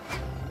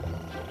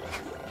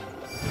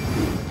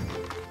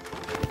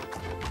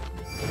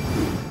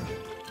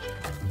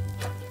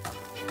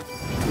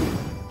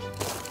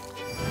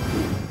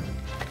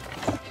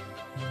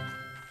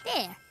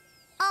 There.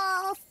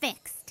 All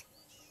fixed.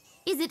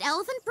 Is it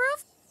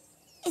elephant-proof?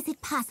 Is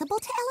it possible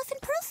to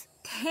elephant-proof?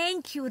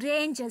 Thank you,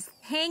 Rangers.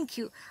 Thank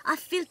you. I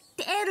feel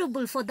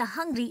terrible for the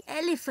hungry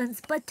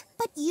elephants, but...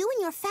 But you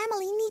and your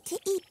family need to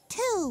eat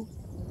too.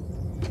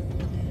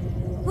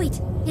 Wait,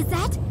 is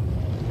that?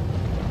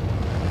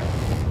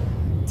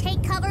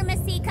 Take cover,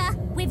 Masika.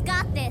 We've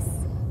got this.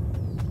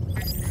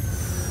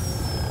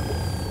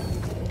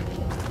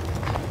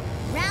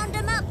 Round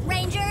them up,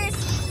 Rangers.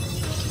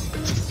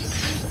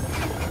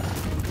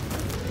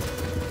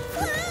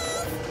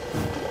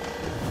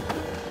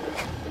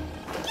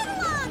 Get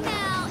along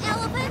now,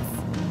 elephants.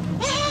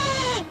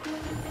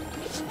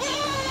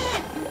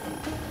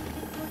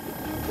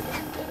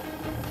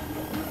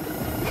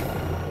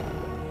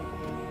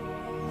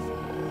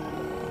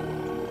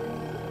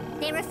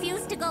 They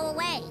refuse to go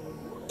away.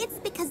 It's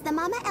because the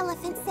mama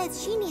elephant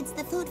says she needs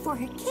the food for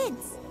her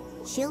kids.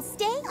 She'll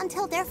stay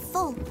until they're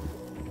full.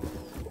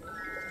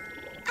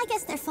 I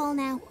guess they're full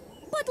now.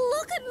 But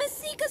look at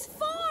Masika's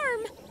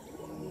farm!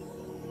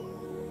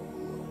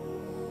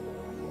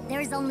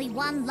 There is only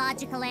one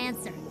logical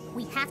answer.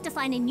 We have to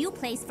find a new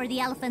place for the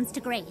elephants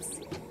to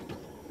graze.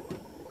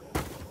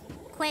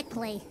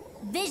 Quickly.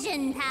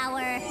 Vision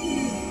power.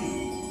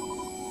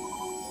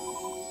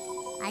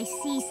 I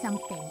see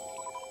something.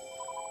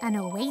 An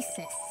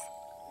oasis.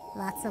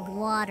 Lots of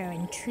water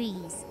and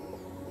trees.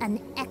 An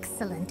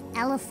excellent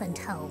elephant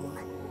home.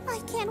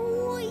 I can't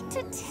wait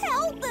to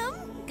tell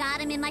them.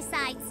 Got him in my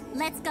sights.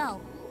 Let's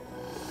go.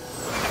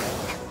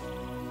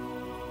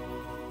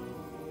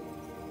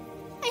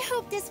 I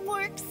hope this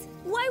works.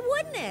 Why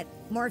wouldn't it?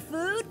 More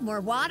food,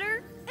 more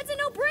water? It's a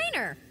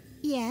no-brainer.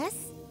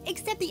 Yes,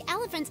 except the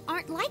elephants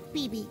aren't like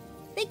Bibi.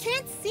 They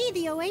can't see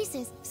the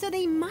oasis, so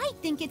they might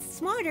think it's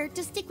smarter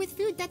to stick with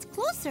food that's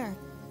closer.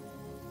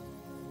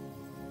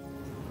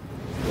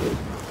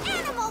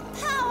 Animal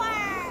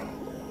power!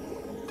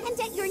 And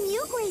at your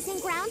new grazing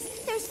grounds,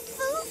 there's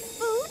food,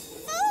 food,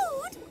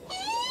 food!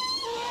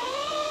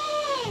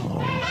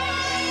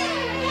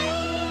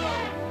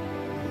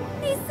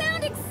 They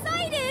sound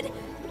excited!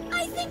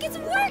 I think it's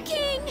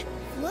working!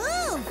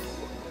 Move!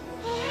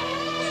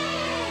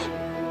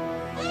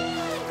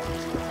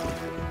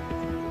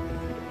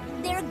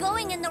 They're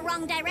going in the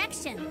wrong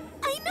direction.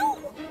 I know!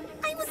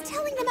 I was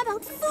telling them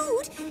about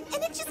food,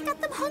 and it just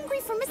got them hungry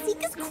for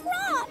Masika's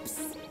crops.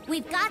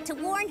 We've got to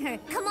warn her.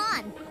 Come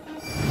on.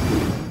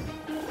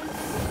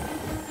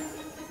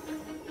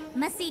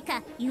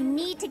 Masika, you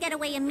need to get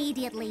away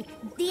immediately.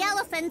 The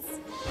elephants...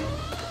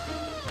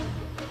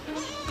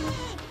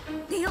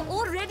 They are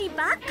already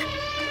back?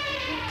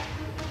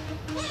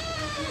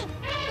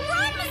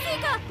 Run,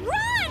 Masika!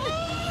 Run!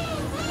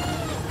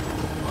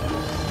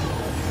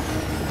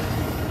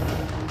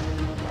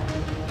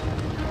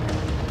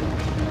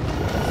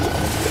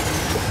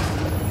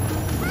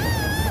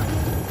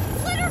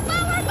 Flitter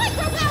flower,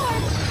 micro power!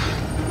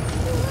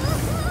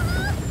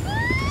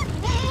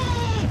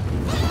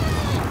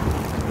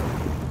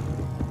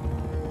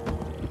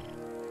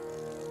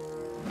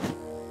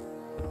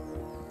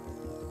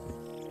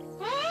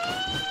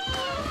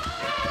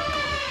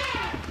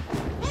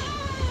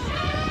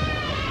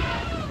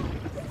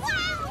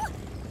 Wow!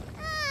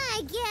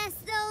 I guess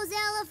those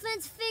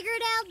elephants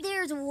figured out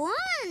there's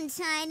one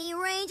tiny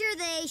ranger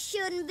they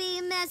shouldn't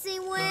be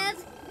messing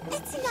with.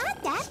 It's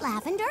not that,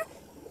 Lavender.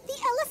 The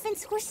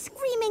elephants were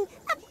screaming,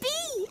 "A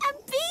bee! A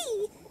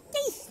bee!"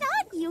 They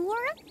thought you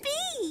were a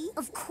bee.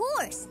 Of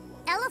course.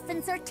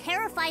 Elephants are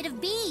terrified of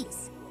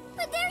bees.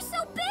 But they're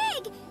so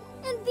big!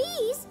 And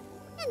bees,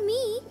 and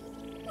me,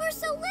 we're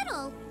so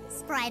little.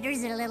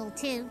 Spiders are little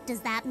too. Does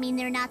that mean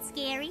they're not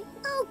scary?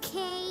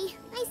 Okay,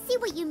 I see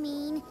what you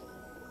mean.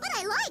 But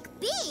I like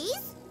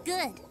bees.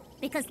 Good,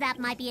 because that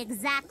might be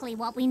exactly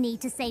what we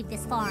need to save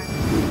this farm.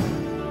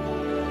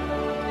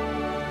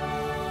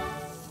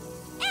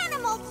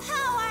 Animal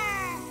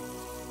power!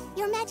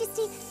 Your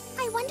Majesty,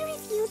 I wonder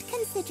if you'd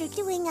consider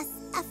doing us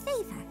a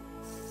favor.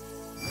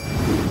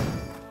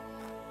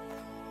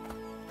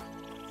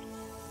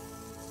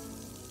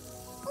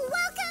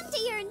 Welcome to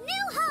your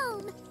new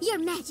home, Your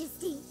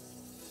Majesty.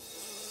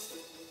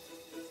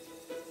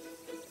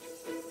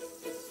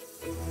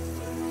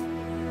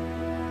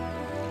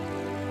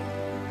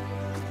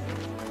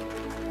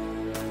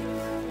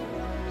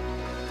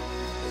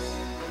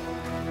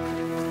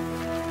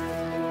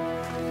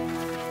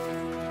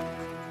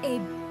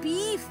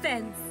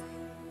 fence.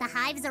 The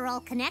hives are all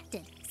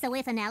connected, so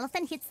if an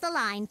elephant hits the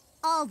line,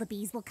 all the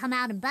bees will come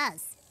out and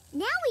buzz.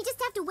 Now we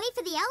just have to wait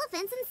for the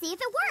elephants and see if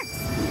it works.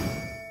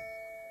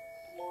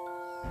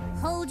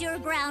 Hold your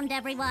ground,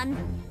 everyone.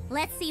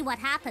 Let's see what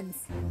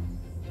happens.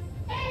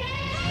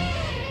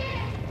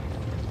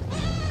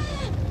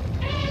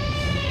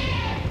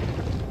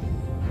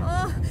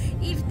 Oh,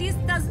 if this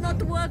does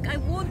not work, I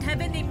won't have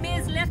any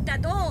maize left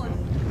at all.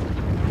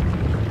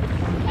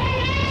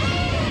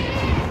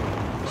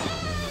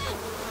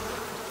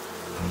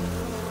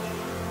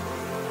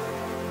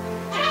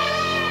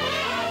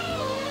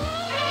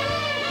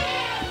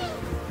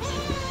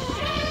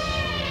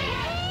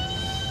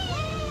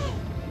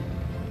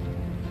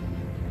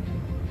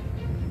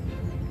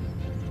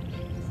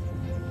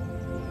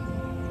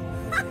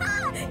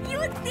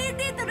 You did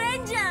it,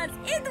 Rangers!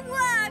 It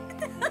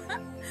worked!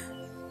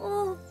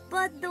 Oh,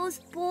 but those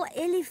poor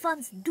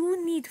elephants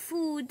do need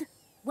food.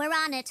 We're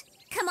on it.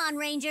 Come on,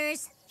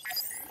 Rangers.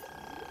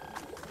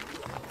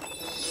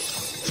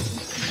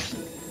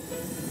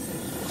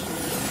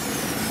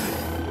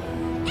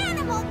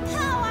 Animal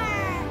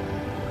power!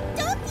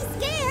 Don't be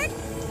scared.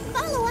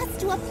 Follow us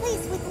to a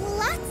place with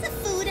lots of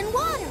food and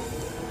water.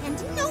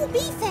 And no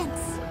bee fence.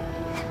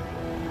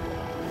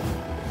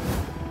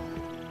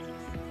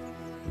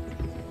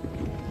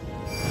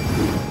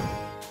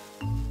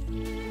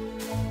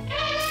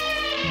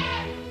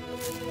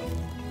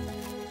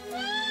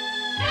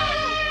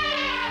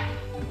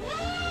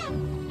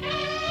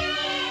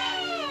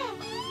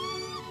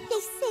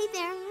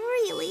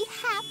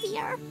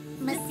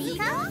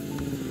 Masika?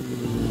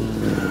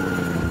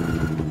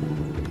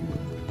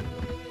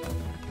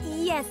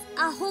 Yes,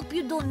 I hope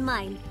you don't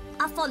mind.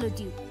 I followed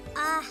you.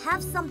 I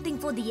have something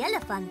for the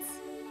elephants.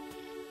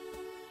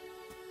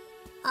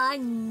 I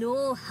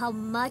know how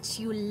much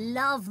you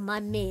love my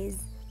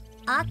maize.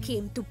 I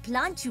came to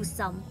plant you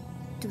some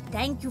to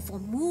thank you for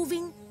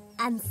moving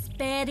and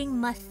sparing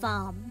my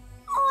farm.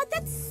 Oh,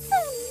 that's so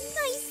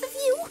nice of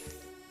you.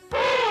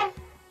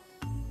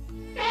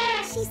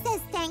 She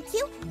says thank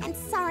you and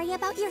sorry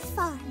about your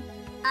farm.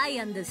 I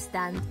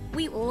understand.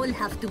 We all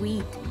have to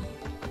eat.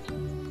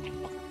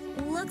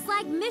 Looks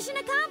like mission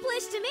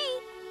accomplished to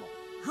me.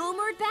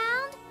 Homeward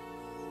bound?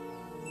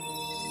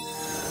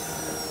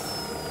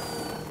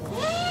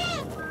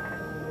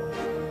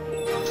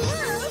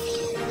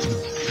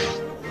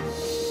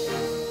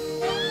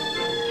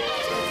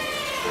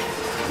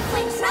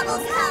 When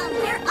troubles come,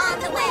 we're on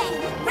the way.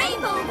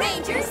 Rainbow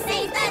Rangers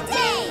save the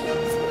day.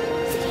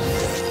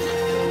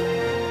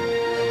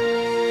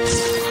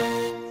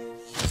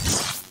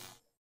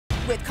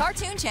 With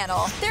Kartoon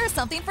Channel, there's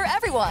something for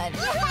everyone.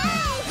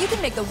 Yay! You can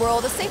make the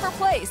world a safer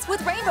place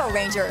with Rainbow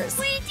Rangers.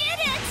 We did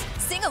it!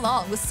 Sing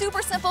along with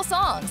super simple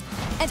songs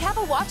and have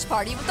a watch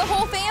party with the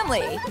whole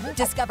family.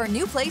 Discover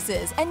new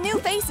places and new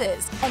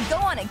faces and go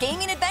on a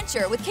gaming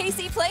adventure with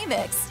KC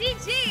Playmix.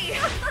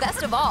 GG!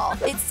 Best of all,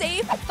 it's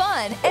safe,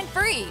 fun, and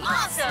free.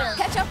 Awesome!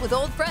 Catch up with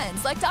old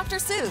friends like Dr.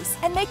 Seuss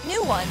and make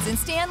new ones in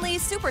Stan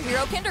Lee's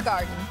Superhero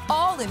Kindergarten,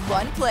 all in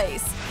one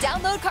place.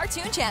 Download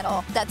Kartoon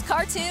Channel. That's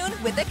Cartoon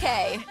with a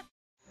K.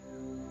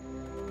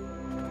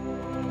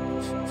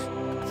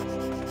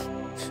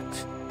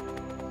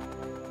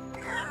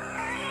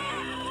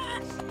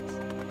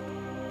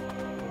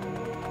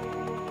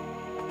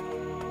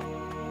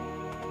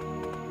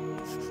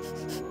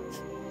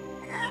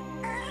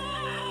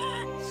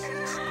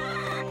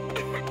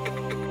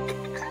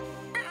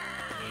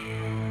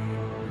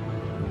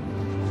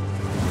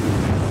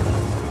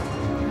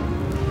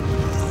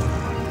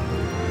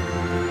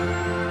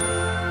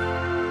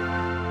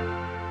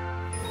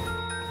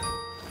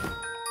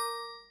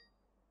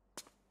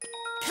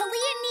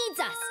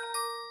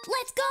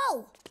 Let's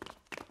go!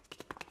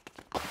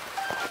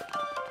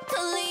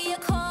 Kalia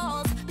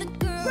calls the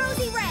girls.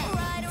 Rosy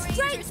Red!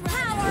 Strike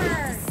power!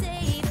 To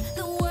save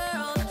the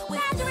world with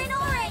Mandarin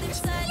Orange!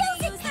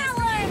 Music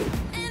power!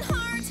 and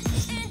heart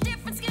and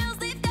different skills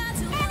they've got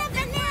to And a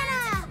banana!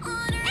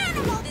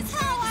 Animal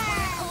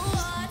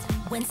power!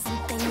 When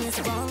something is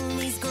wrong,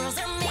 these girls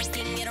are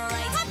making it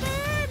right.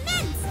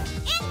 Peppermint!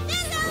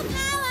 Invisible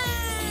power!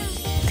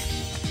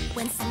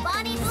 When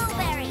Bonnie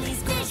Blueberry!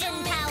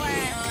 Vision power!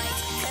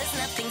 Cause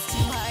nothing's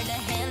too hard to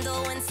handle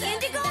when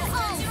Indigo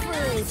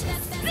Fruit!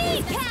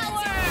 Speed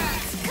power!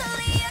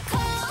 Kalia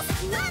calls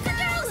Let the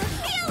girls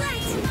feel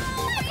it!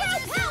 Micro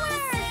power!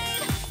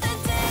 the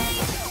day.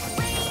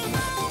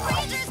 Rainbow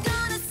Rangers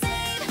gonna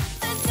save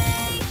the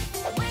day.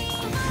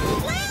 Rainbow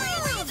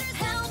Rangers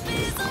help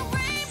is a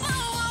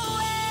rainbow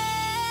away.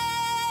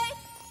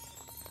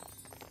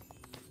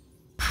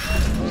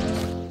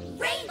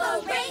 Rainbow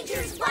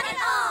Rangers, one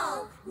and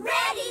all!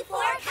 Ready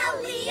for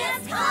Kaleidoscopia!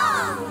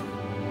 Call!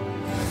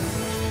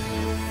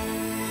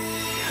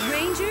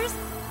 Rangers,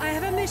 I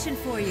have a mission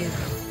for you.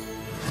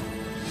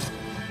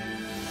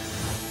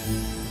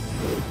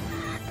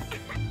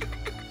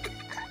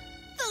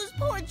 Those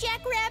poor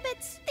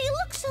jackrabbits! They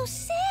look so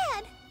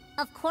sad!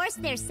 Of course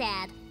they're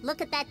sad.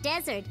 Look at that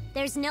desert.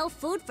 There's no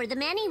food for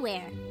them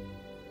anywhere.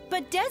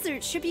 But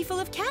deserts should be full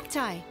of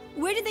cacti.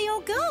 Where did they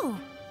all go?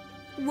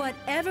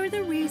 Whatever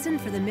the reason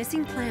for the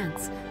missing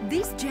plants,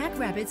 these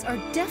jackrabbits are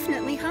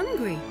definitely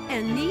hungry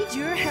and need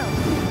your help.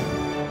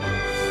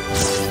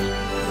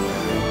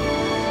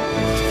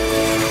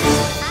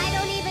 I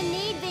don't even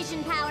need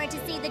vision power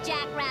to see the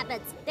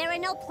jackrabbits. There are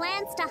no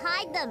plants to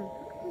hide them.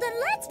 Then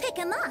let's pick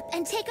them up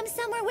and take them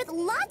somewhere with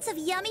lots of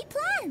yummy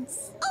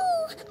plants.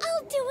 Oh,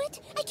 I'll do it.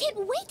 I can't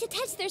wait to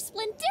touch their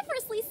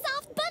splendiferously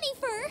soft bunny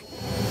fur.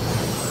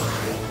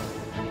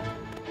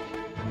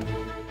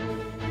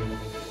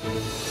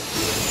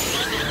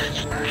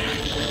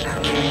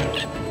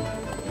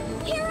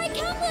 Here I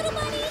come, little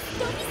bunnies.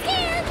 Don't be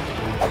scared.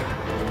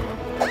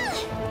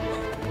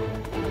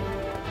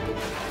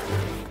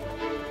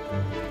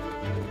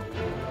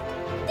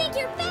 Think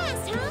you're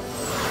fast, huh?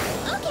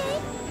 Okay.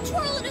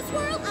 Twirl and a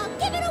swirl, I'll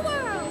give it a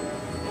whirl.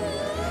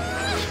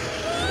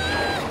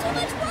 Too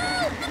much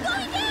whirl! I'm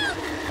going down!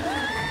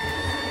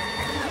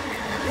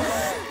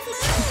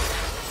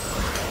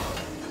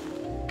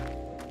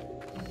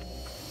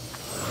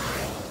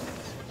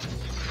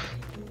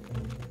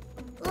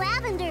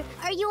 Lavender,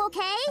 are you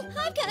okay?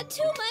 I've got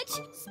too much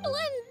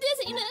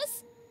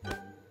splendidness.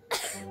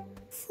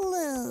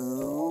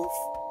 Floof.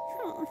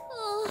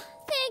 Oh,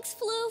 thanks,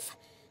 Floof.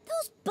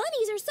 Those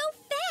bunnies are so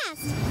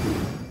fast.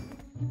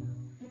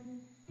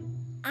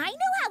 I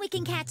know how we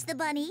can catch the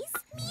bunnies.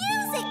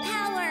 Music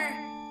power!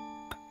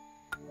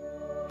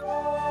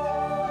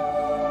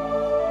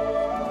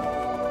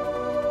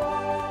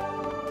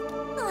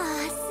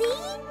 Aw, see?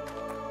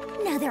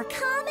 Now they're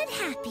calm and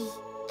happy.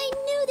 I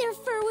knew their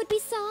fur would be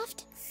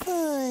soft.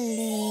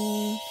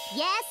 Fully.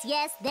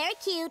 Yes, they're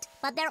cute,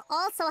 but they're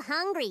also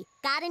hungry.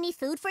 Got any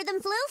food for them,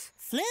 Floof?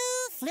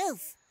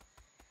 Floof.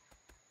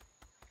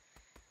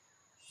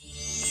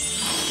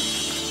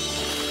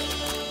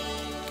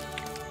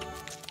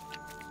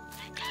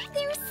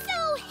 They're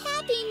so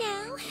happy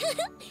now.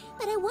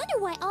 But I wonder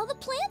why all the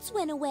plants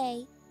went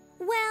away.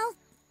 Well,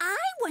 I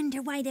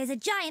wonder why there's a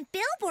giant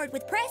billboard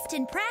with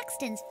Preston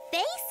Praxton's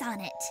face on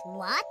it.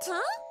 What?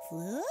 Huh?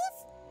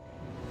 Floof?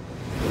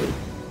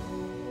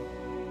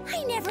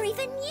 I never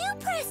even knew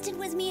Preston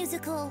was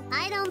musical.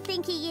 I don't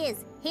think he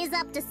is. He's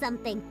up to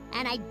something,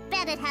 and I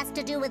bet it has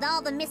to do with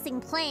all the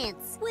missing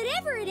plants.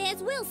 Whatever it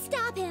is, we'll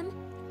stop him.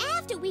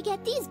 After we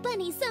get these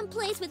bunnies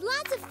someplace with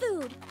lots of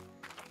food.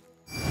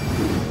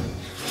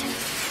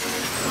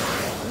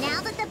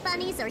 Now that the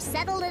bunnies are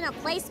settled in a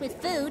place with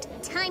food,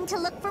 time to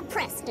look for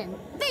Preston.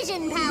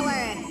 Vision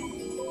power!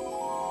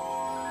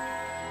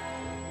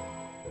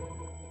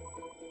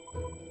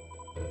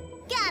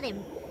 Got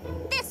him!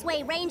 This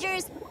way,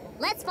 Rangers!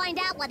 Let's find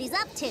out what he's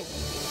up to.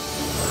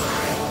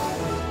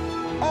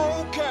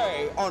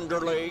 Okay,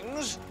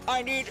 underlings.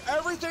 I need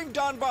everything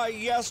done by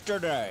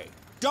yesterday.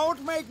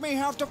 Don't make me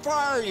have to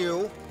fire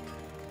you.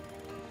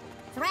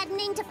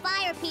 Threatening to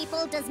fire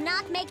people does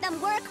not make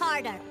them work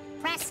harder.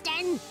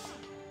 Preston!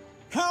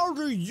 How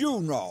do you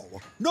know?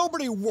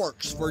 Nobody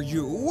works for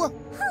you. Oh,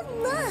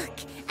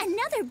 look!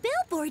 Another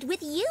billboard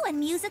with you and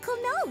musical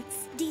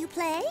notes. Do you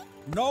play?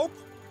 Nope.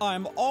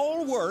 I'm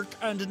all work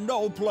and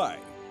no play.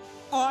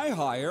 I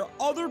hire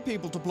other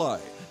people to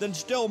play, then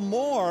still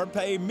more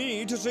pay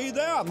me to see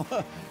them.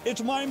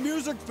 It's my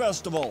music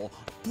festival,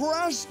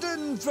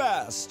 Preston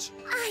Fest.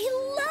 I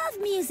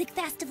love music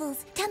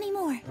festivals. Tell me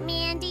more.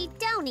 Mandy,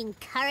 don't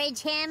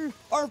encourage him.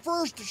 Our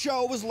first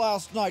show was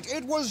last night.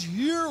 It was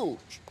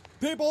huge.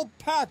 People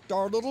packed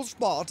our little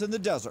spot in the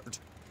desert.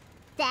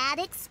 That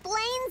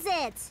explains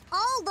it.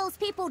 All those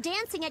people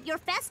dancing at your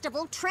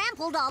festival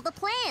trampled all the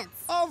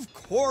plants. Of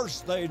course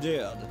they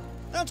did.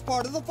 That's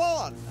part of the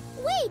fun.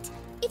 Wait,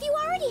 if you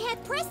already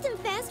had Preston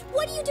Fest,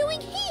 what are you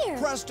doing here?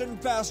 Preston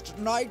Fest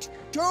Night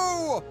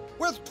 2,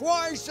 with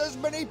twice as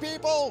many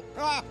people.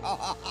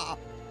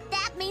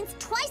 That means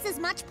twice as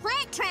much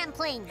plant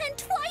trampling. And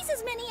twice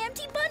as many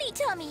empty bunny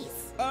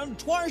tummies. And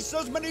twice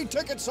as many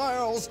ticket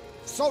sales.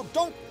 So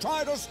don't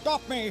try to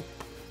stop me.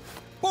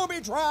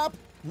 Booby trap.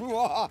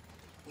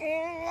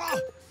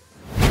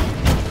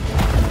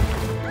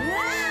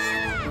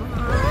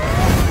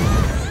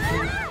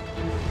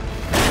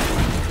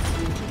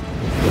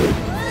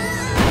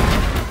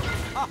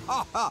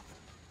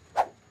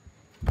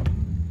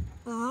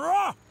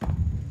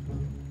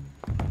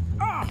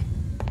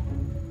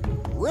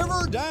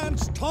 River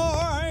dance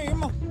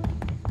time!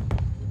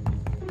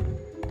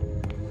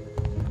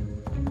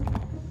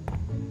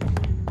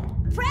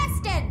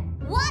 Preston,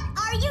 what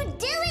are you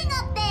doing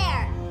up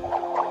there?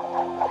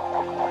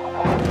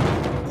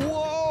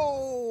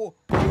 Whoa!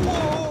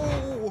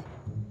 Whoa!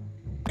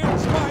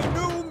 It's my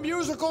new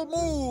musical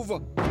move,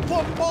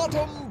 the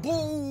bottom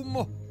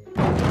boom!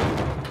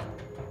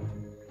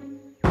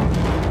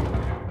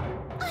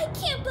 I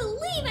can't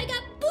believe I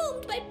got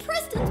boomed by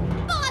Preston's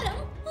bottom.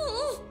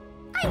 Oh,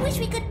 I wish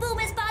we could boom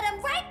his bottom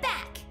right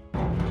back.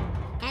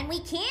 And we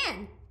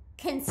can.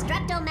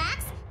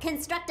 Constructomax,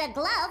 construct a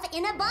glove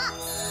in a box.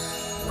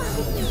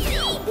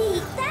 Oh,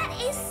 baby, that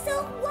is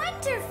so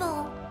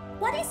wonderful.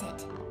 What is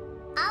it?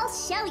 I'll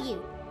show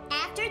you.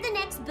 After the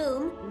next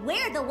boom,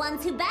 we're the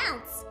ones who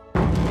bounce.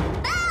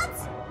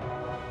 Bounce!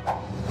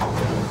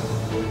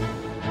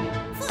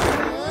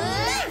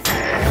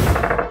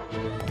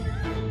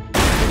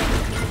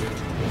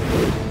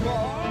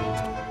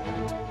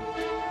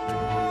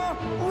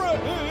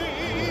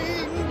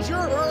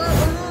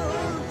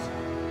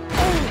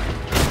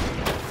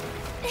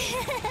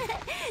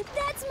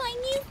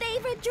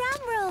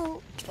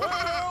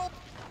 Help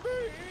me,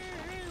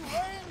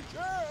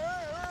 Rangers!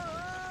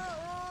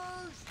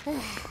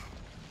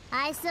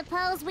 I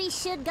suppose we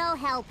should go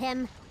help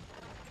him.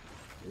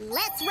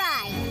 Let's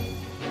ride!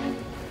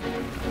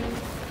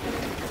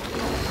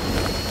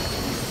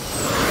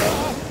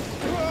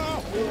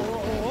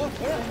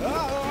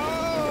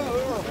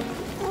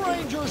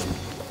 Rangers,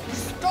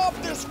 stop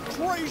this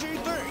crazy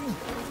thing!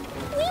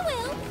 We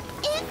will,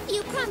 if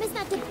you promise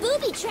not to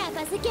booby trap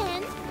us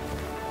again.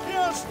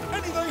 Yes,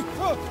 anything,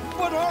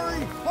 but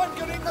hurry! I'm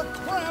getting a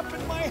cramp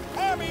in my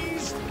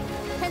hammies!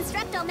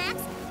 Constructo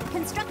Max,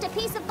 construct a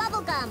piece of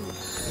bubble gum.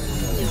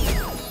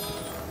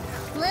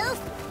 Floof,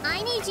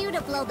 I need you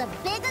to blow the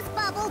biggest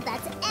bubble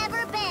that's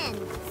ever been.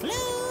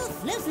 Floof,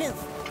 floof, floof.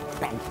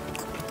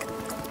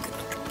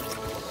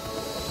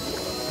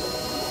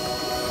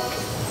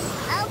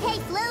 Okay,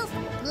 Floof,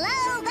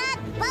 blow that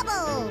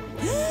bubble.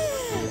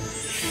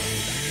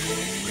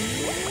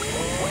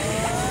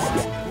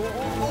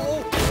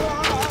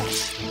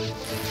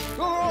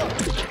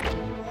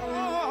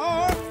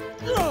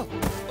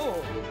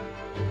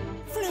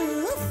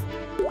 Floof.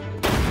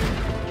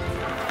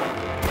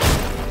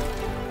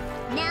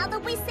 Now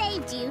that we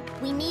saved you,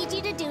 we need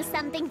you to do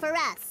something for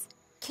us.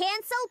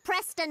 Cancel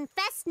Preston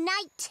Fest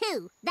Night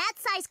 2. That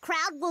size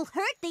crowd will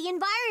hurt the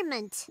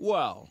environment.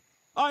 Well,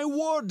 I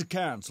would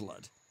cancel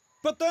it.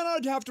 But then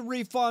I'd have to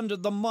refund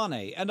the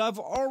money, and I've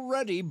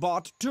already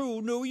bought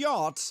 2 new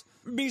yachts.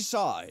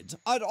 Besides,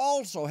 I'd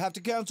also have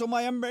to cancel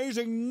my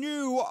amazing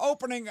new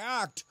opening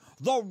act,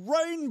 the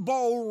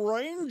Rainbow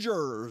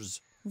Rangers.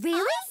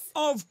 Really?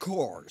 Of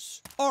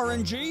course.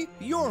 Orangey,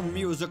 you're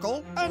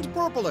musical and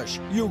purplish.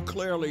 You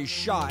clearly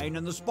shine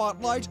in the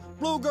spotlight.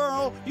 Blue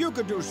girl, you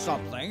could do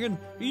something. And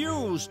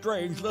you,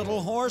 strange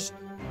little horse,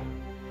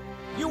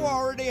 you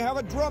already have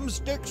a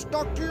drumstick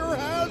stuck to your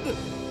head.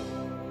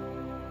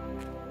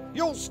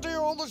 You'll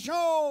steal the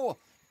show.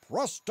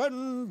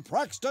 Preston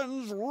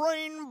Praxton's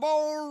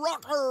Rainbow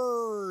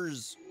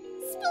Rockers.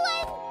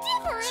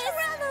 Splendiferous!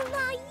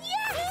 Tra-la-la,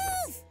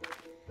 yes!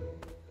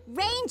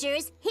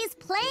 Rangers, he's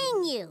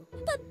playing you.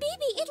 But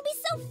baby, it'll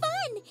be so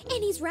fun!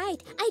 And he's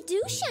right, I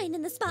do shine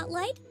in the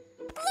spotlight.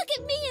 Look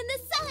at me in the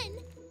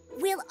sun!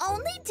 We'll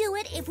only do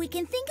it if we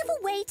can think of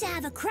a way to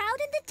have a crowd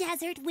in the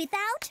desert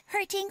without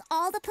hurting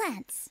all the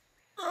plants.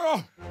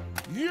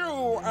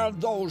 You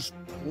and those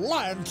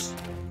plants.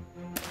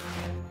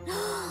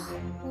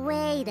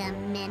 Wait a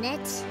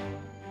minute.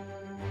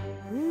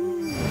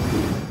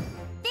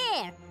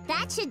 There,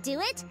 that should do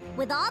it.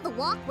 With all the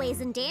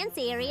walkways and dance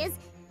areas,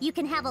 you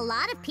can have a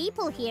lot of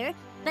people here,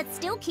 but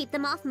still keep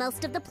them off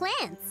most of the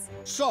plants.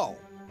 So,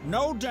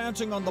 no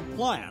dancing on the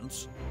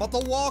plants, but the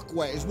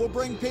walkways will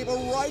bring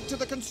people right to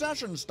the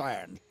concession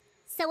stand.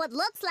 So it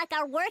looks like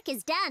our work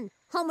is done.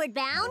 Homeward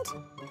bound?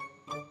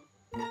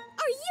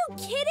 Are you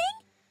kidding?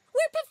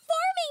 We're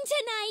performing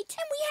tonight!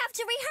 And we have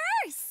to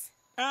rehearse!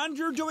 And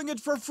you're doing it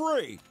for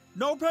free.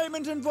 No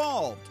payment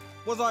involved.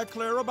 Was I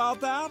clear about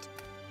that?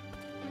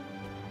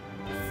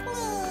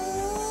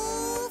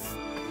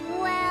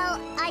 Well,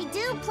 I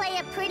do play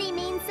a pretty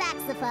mean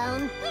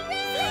saxophone.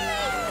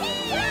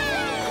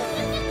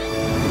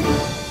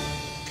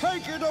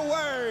 Take it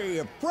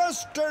away,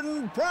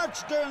 Preston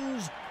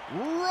Praxton's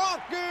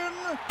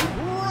Rockin'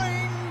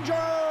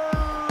 Rangers!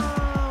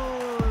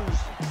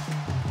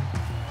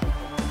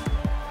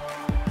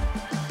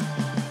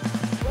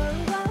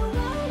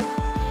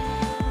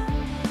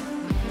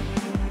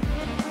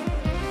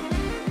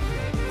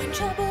 When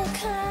trouble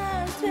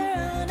comes, we're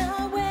on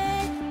our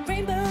way.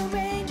 Rainbow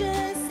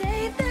Rangers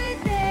save the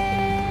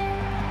day.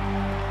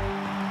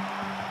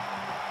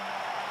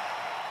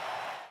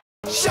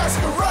 Shaq's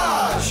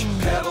Garage,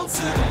 pedal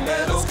to the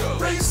metal,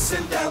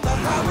 racing down the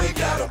highway.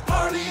 Got a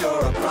party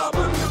or a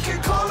problem, you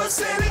can call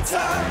us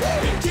anytime.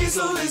 And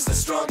Diesel is the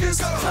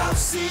strongest, Cloud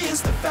C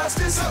is the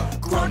fastest.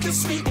 Grunk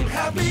is sweet and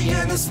happy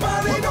and is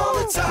smiling all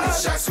the time.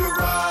 It's Shaq's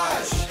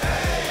Garage,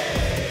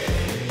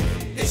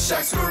 hey. It's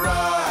Shaq's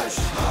Garage,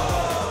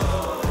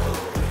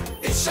 oh.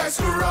 It's Shaq's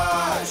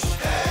Garage,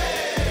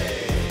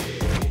 hey.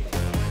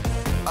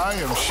 I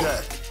am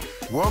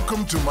Shaq.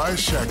 Welcome to my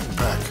Shack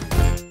Pack.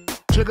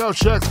 Check out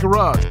Shaq's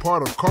Garage,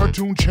 part of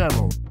Kartoon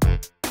Channel.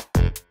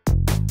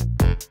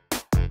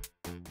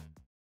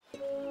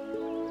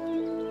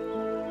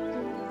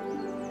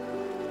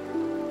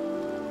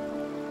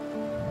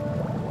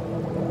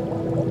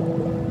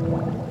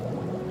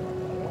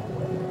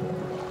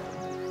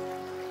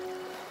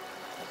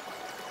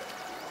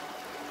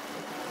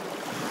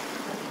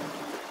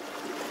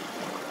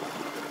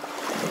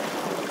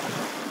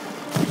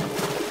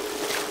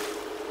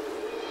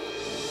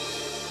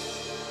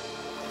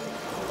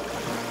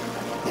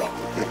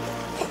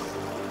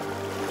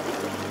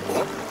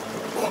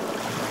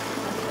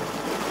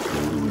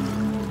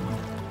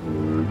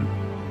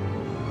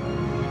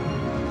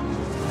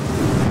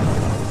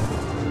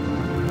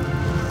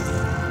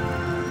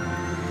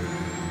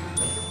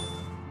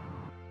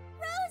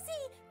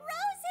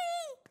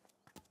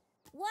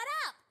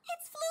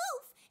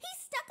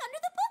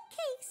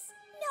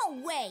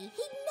 No way!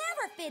 He'd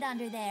never fit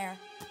under there.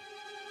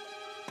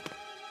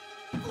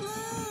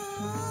 Floof!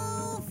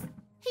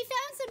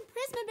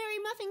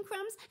 stuffing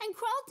crumbs and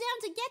crawled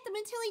down to get them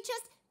until he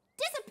just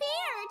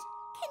disappeared.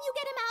 Can you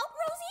get him out,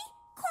 Rosie?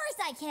 Of course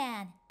I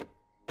can.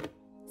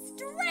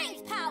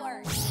 Strength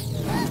power!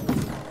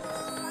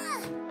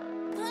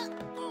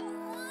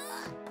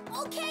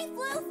 Okay,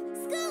 Floof,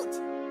 scoot!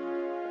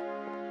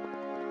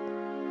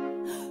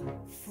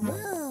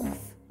 Floof.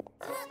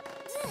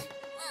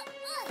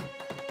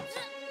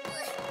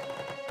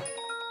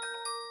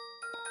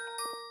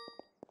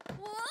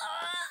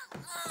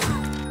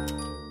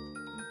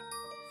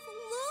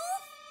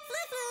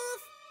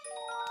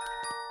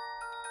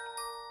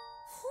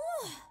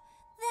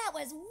 That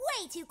was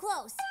way too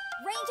close.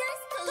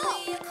 Rangers, go!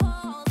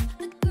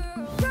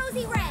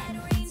 Rosie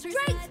Red,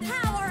 strength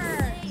power!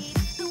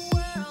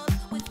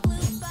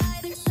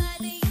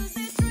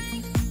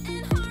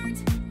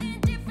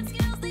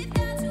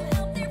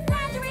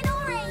 Mandarin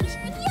Orange,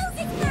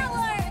 music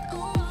power!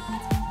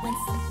 When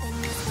something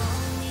is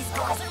wrong, these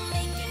girls are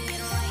making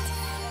it right.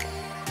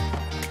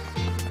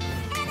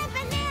 And a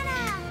banana!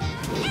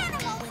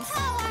 Animal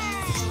power!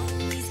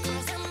 These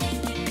girls are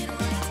making it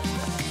right.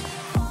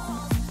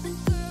 The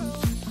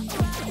girls,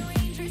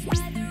 Rangers,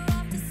 right, they're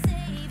off to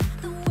save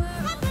the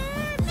world.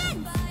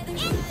 By their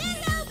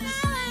invisible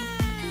power!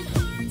 And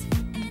heart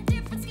and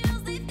different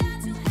skills they've got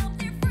to help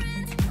their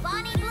friends.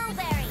 Bonnie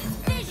Blueberry,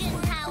 vision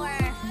power!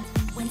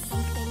 When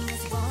something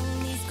is wrong,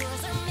 these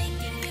girls are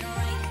making it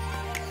right.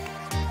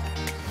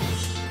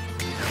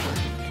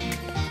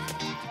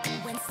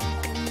 When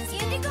something is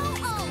indigo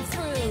all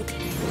fruit,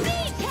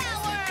 speed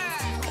power!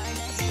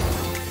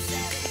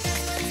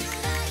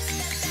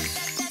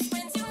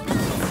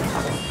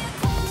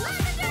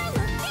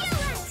 Lavender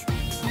violet,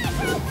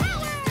 hydro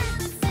power!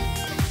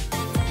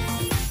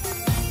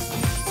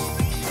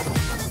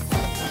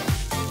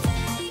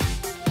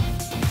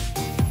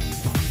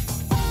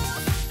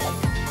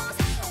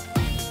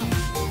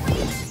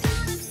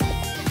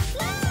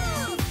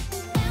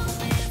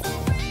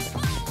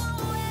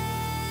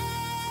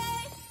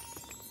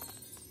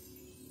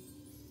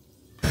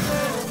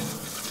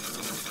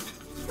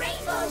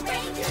 Rainbow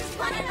Rangers,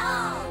 one and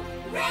all,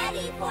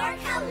 ready for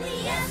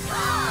Kaleidoscopia!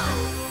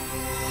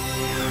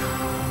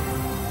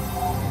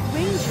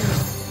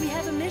 Rangers, we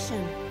have a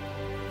mission.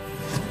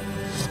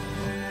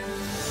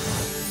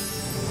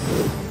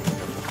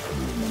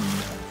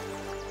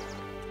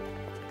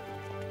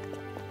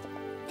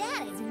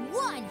 That is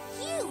one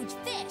huge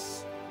fish!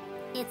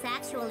 It's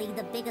actually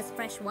the biggest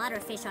freshwater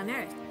fish on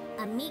Earth,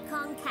 a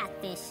Mekong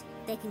catfish.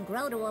 They can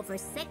grow to over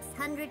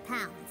 600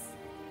 pounds.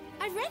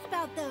 I read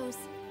about those.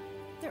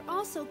 They're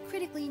also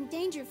critically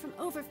endangered from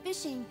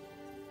overfishing.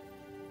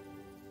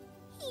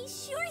 He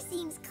sure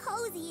seems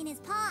cozy in his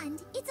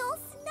pond. It's all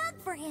snug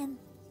for him.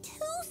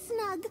 Too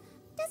snug.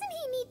 Doesn't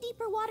he need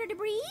deeper water to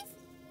breathe?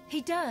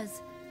 He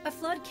does. A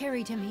flood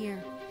carried him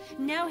here.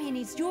 Now he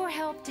needs your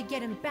help to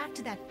get him back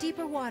to that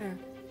deeper water.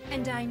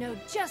 And I know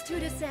just who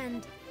to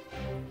send.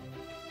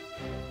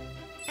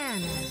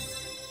 Anna.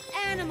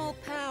 Animal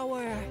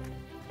power.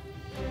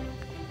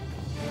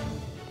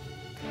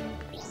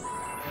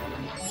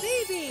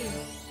 Baby.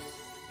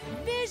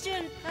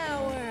 Vision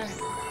power.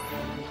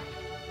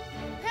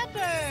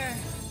 Pepper.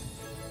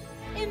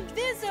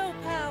 Inviso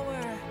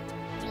power.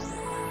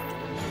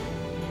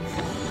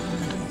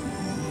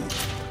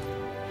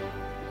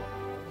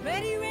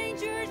 Ready,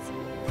 Rangers?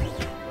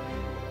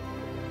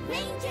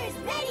 Rangers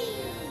ready!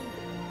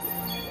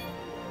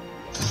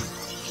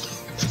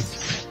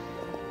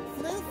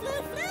 Floo,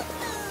 floo, floo,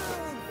 floo!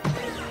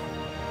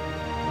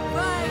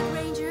 Ride,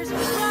 Rangers,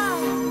 ride!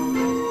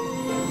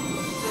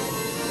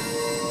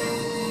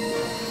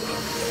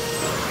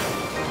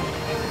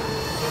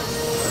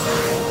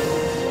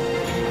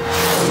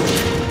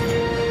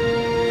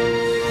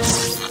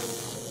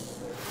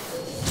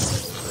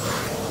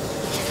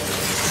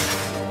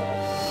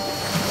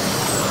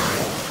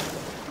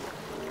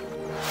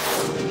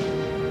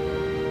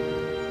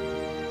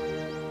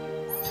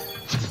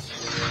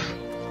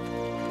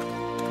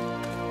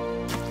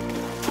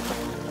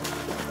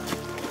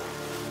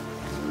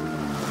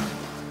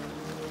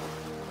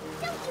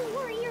 Don't you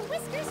worry your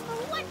whiskers for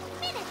 1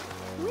 minute!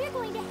 We're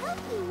going to help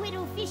you,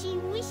 Widow Fishy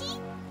Wishy!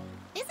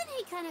 Isn't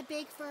he kind of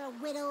big for a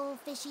widow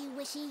fishy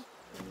wishy?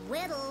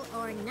 Whittle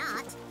or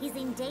not, he's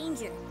in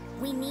danger.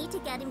 We need to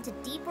get him to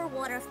deeper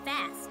water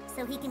fast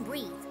so he can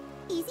breathe.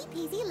 Easy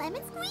peasy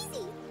lemon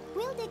squeezy!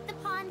 We'll dig the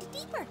pond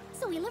deeper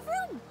so we'll have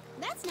room.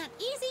 That's not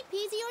easy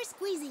peasy or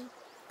squeezy.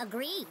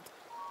 Agreed.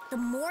 The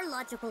more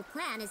logical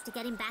plan is to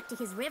get him back to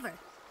his river.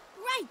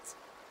 Right.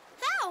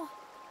 How?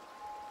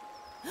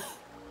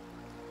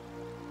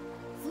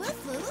 Floof,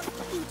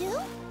 floof, you do?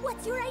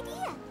 What's your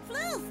idea?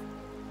 Floof!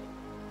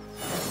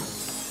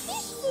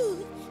 Fish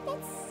food!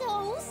 That's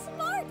so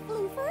smart,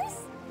 Floofers!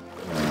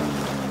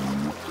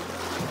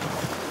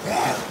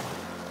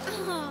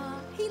 Aw,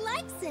 he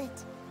likes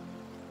it.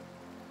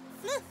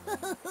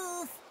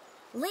 Floof!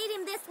 Lead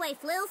him this way,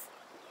 Floof.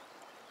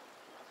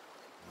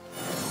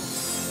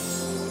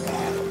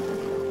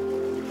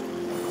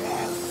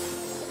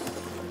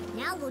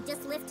 Now we'll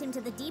just lift him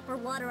to the deeper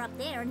water up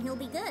there and he'll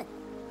be good.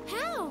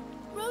 How?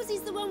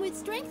 Rosie's the one with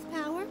strength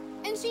power,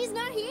 and and she's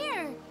not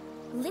here.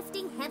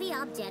 Lifting heavy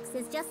objects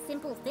is just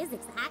simple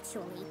physics,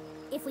 actually.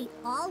 If we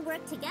all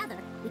work together,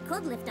 we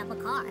could lift up a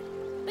car.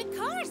 But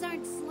cars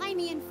aren't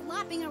slimy and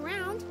flopping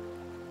around.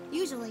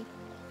 Usually.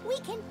 We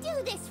can do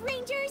this,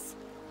 Rangers!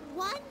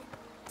 1,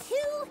 2,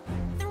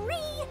 3,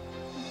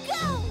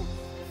 go!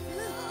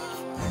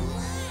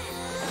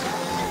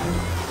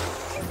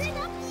 Is it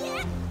up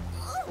yet?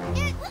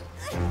 It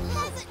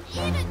hasn't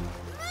even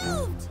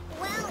moved!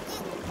 Well,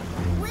 it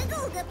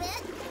wiggled a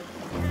bit.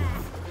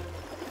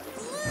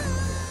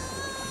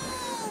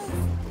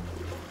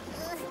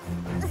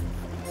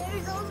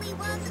 There's only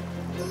one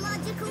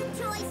logical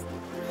choice.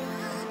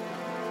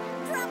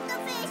 Drop the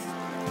fish!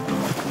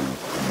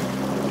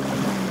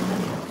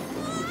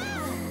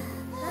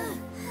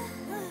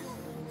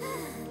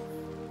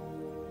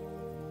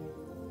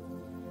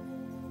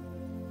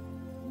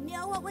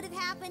 Know what would have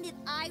happened if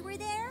I were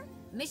there?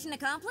 Mission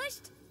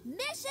accomplished?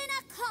 Mission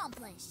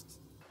accomplished!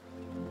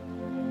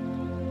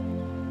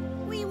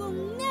 We will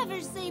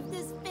never save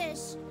this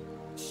fish.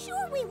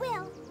 Sure we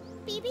will.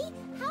 Phoebe,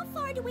 how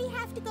far do we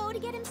have to go to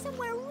get him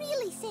somewhere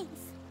really safe?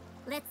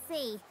 Let's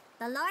see.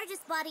 The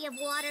largest body of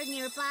water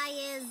nearby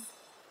is...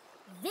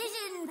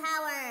 Vision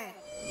power!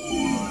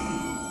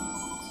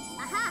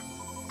 Aha!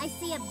 I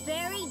see a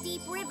very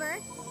deep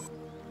river,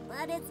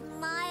 but it's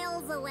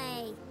miles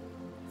away.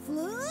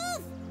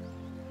 Floof!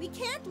 We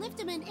can't lift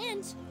him an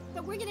inch,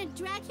 but we're gonna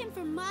drag him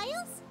for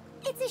miles?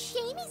 It's a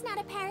shame he's not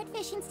a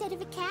parrotfish instead of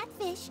a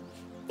catfish.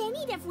 Then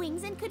he'd have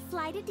wings and could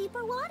fly to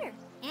deeper water.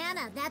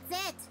 Anna, that's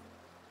it.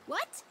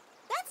 What?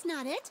 That's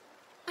not it.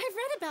 I've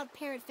read about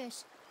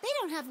parrotfish. They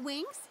don't have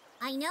wings.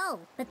 I know,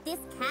 but this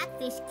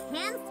catfish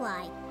can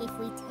fly if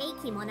we take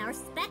him on our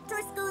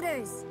Spectra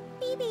scooters.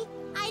 Phoebe,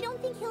 I don't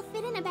think he'll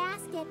fit in a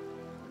basket.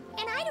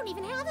 And I don't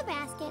even have a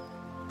basket.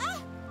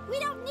 Ah! We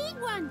don't need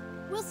one.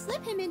 We'll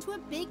slip him into a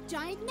big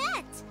giant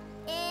net.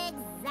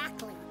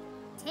 Exactly.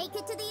 Take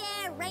it to the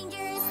air,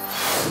 Rangers.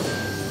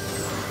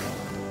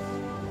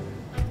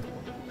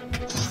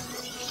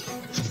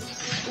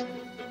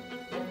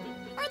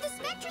 Are the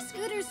Spectra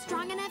scooters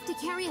strong enough to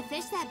carry a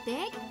fish that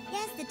big?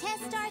 Yes, the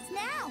test starts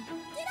now.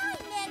 Did I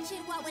mention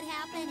what would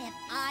happen if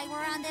I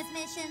were on this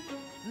mission?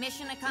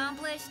 Mission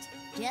accomplished?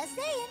 Just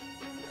saying.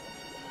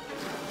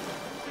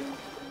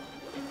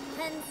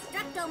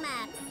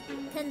 Constructomax.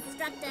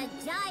 Construct a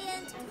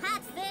giant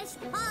catfish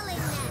hauling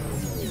net.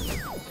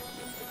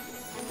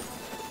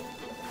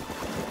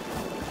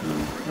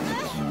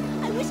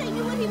 I wish I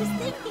knew what he was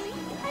thinking.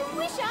 I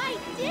wish I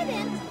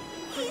didn't.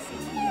 He's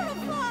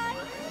terrifying.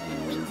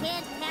 We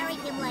can't carry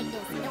him like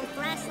this. He'll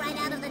thrash right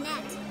out of the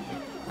net.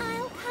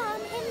 I'll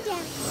calm him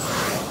down.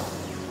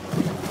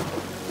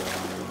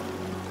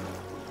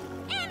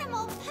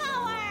 Animal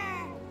power!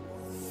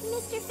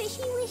 Mr.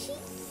 Fishy Wishy,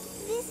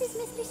 this is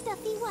Mr.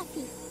 Stuffy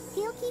Wuffy.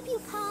 He'll keep you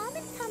calm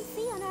and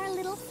comfy on our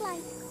little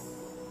flight.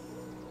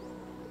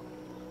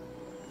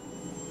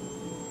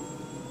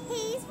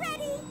 He's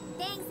ready.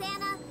 Thanks,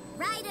 Anna.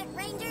 Ride it,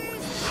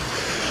 Rangers.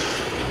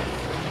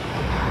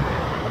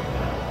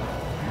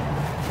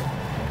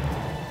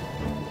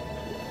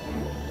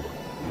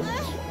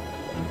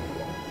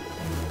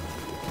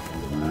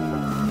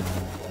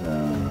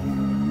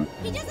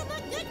 He doesn't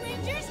look good,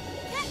 Rangers.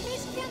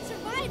 Catfish can't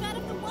survive out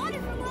of the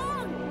water for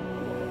long.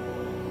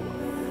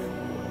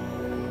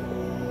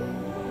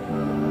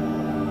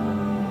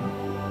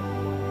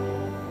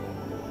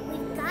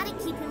 We've got to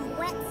keep him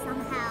wet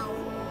somehow.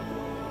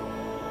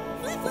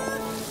 Flip,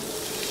 flip.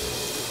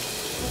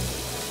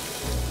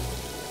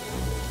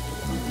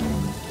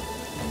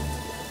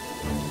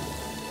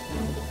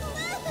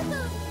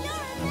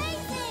 You're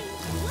amazing!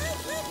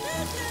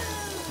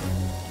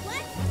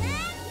 What's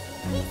that?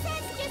 He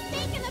says just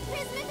bake him a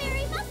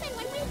Prismaberry muffin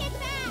when we get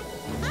back.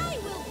 I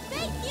will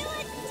bake you a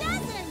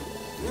dozen.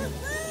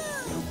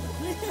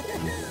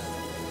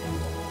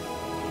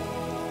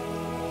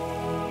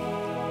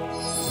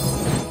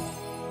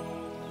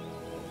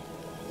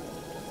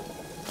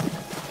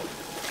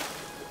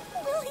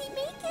 Will he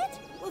make it?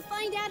 We'll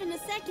find out in a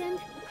second.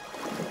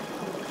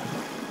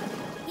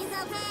 He's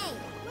okay.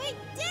 We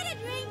did it,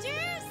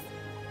 Rangers!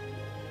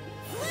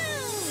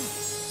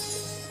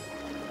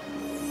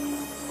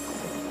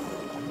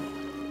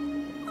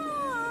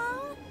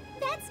 Aww,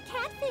 that's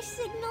catfish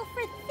signal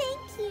for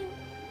thank you.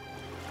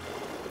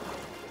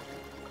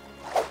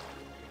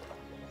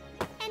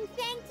 And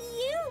thank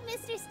you,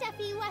 Mr.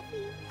 Stuffy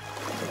Wuffy.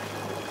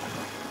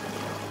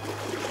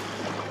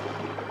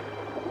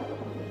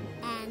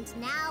 And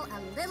now a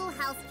little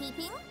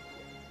housekeeping.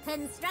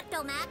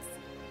 Constructomax.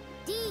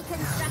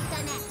 Deconstruct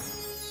a net.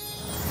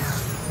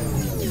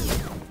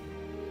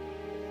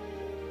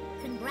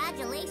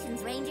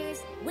 Congratulations, Rangers.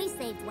 We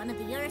saved one of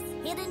the Earth's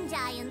hidden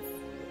giants.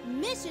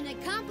 Mission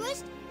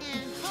accomplished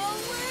and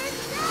homeward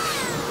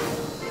bound!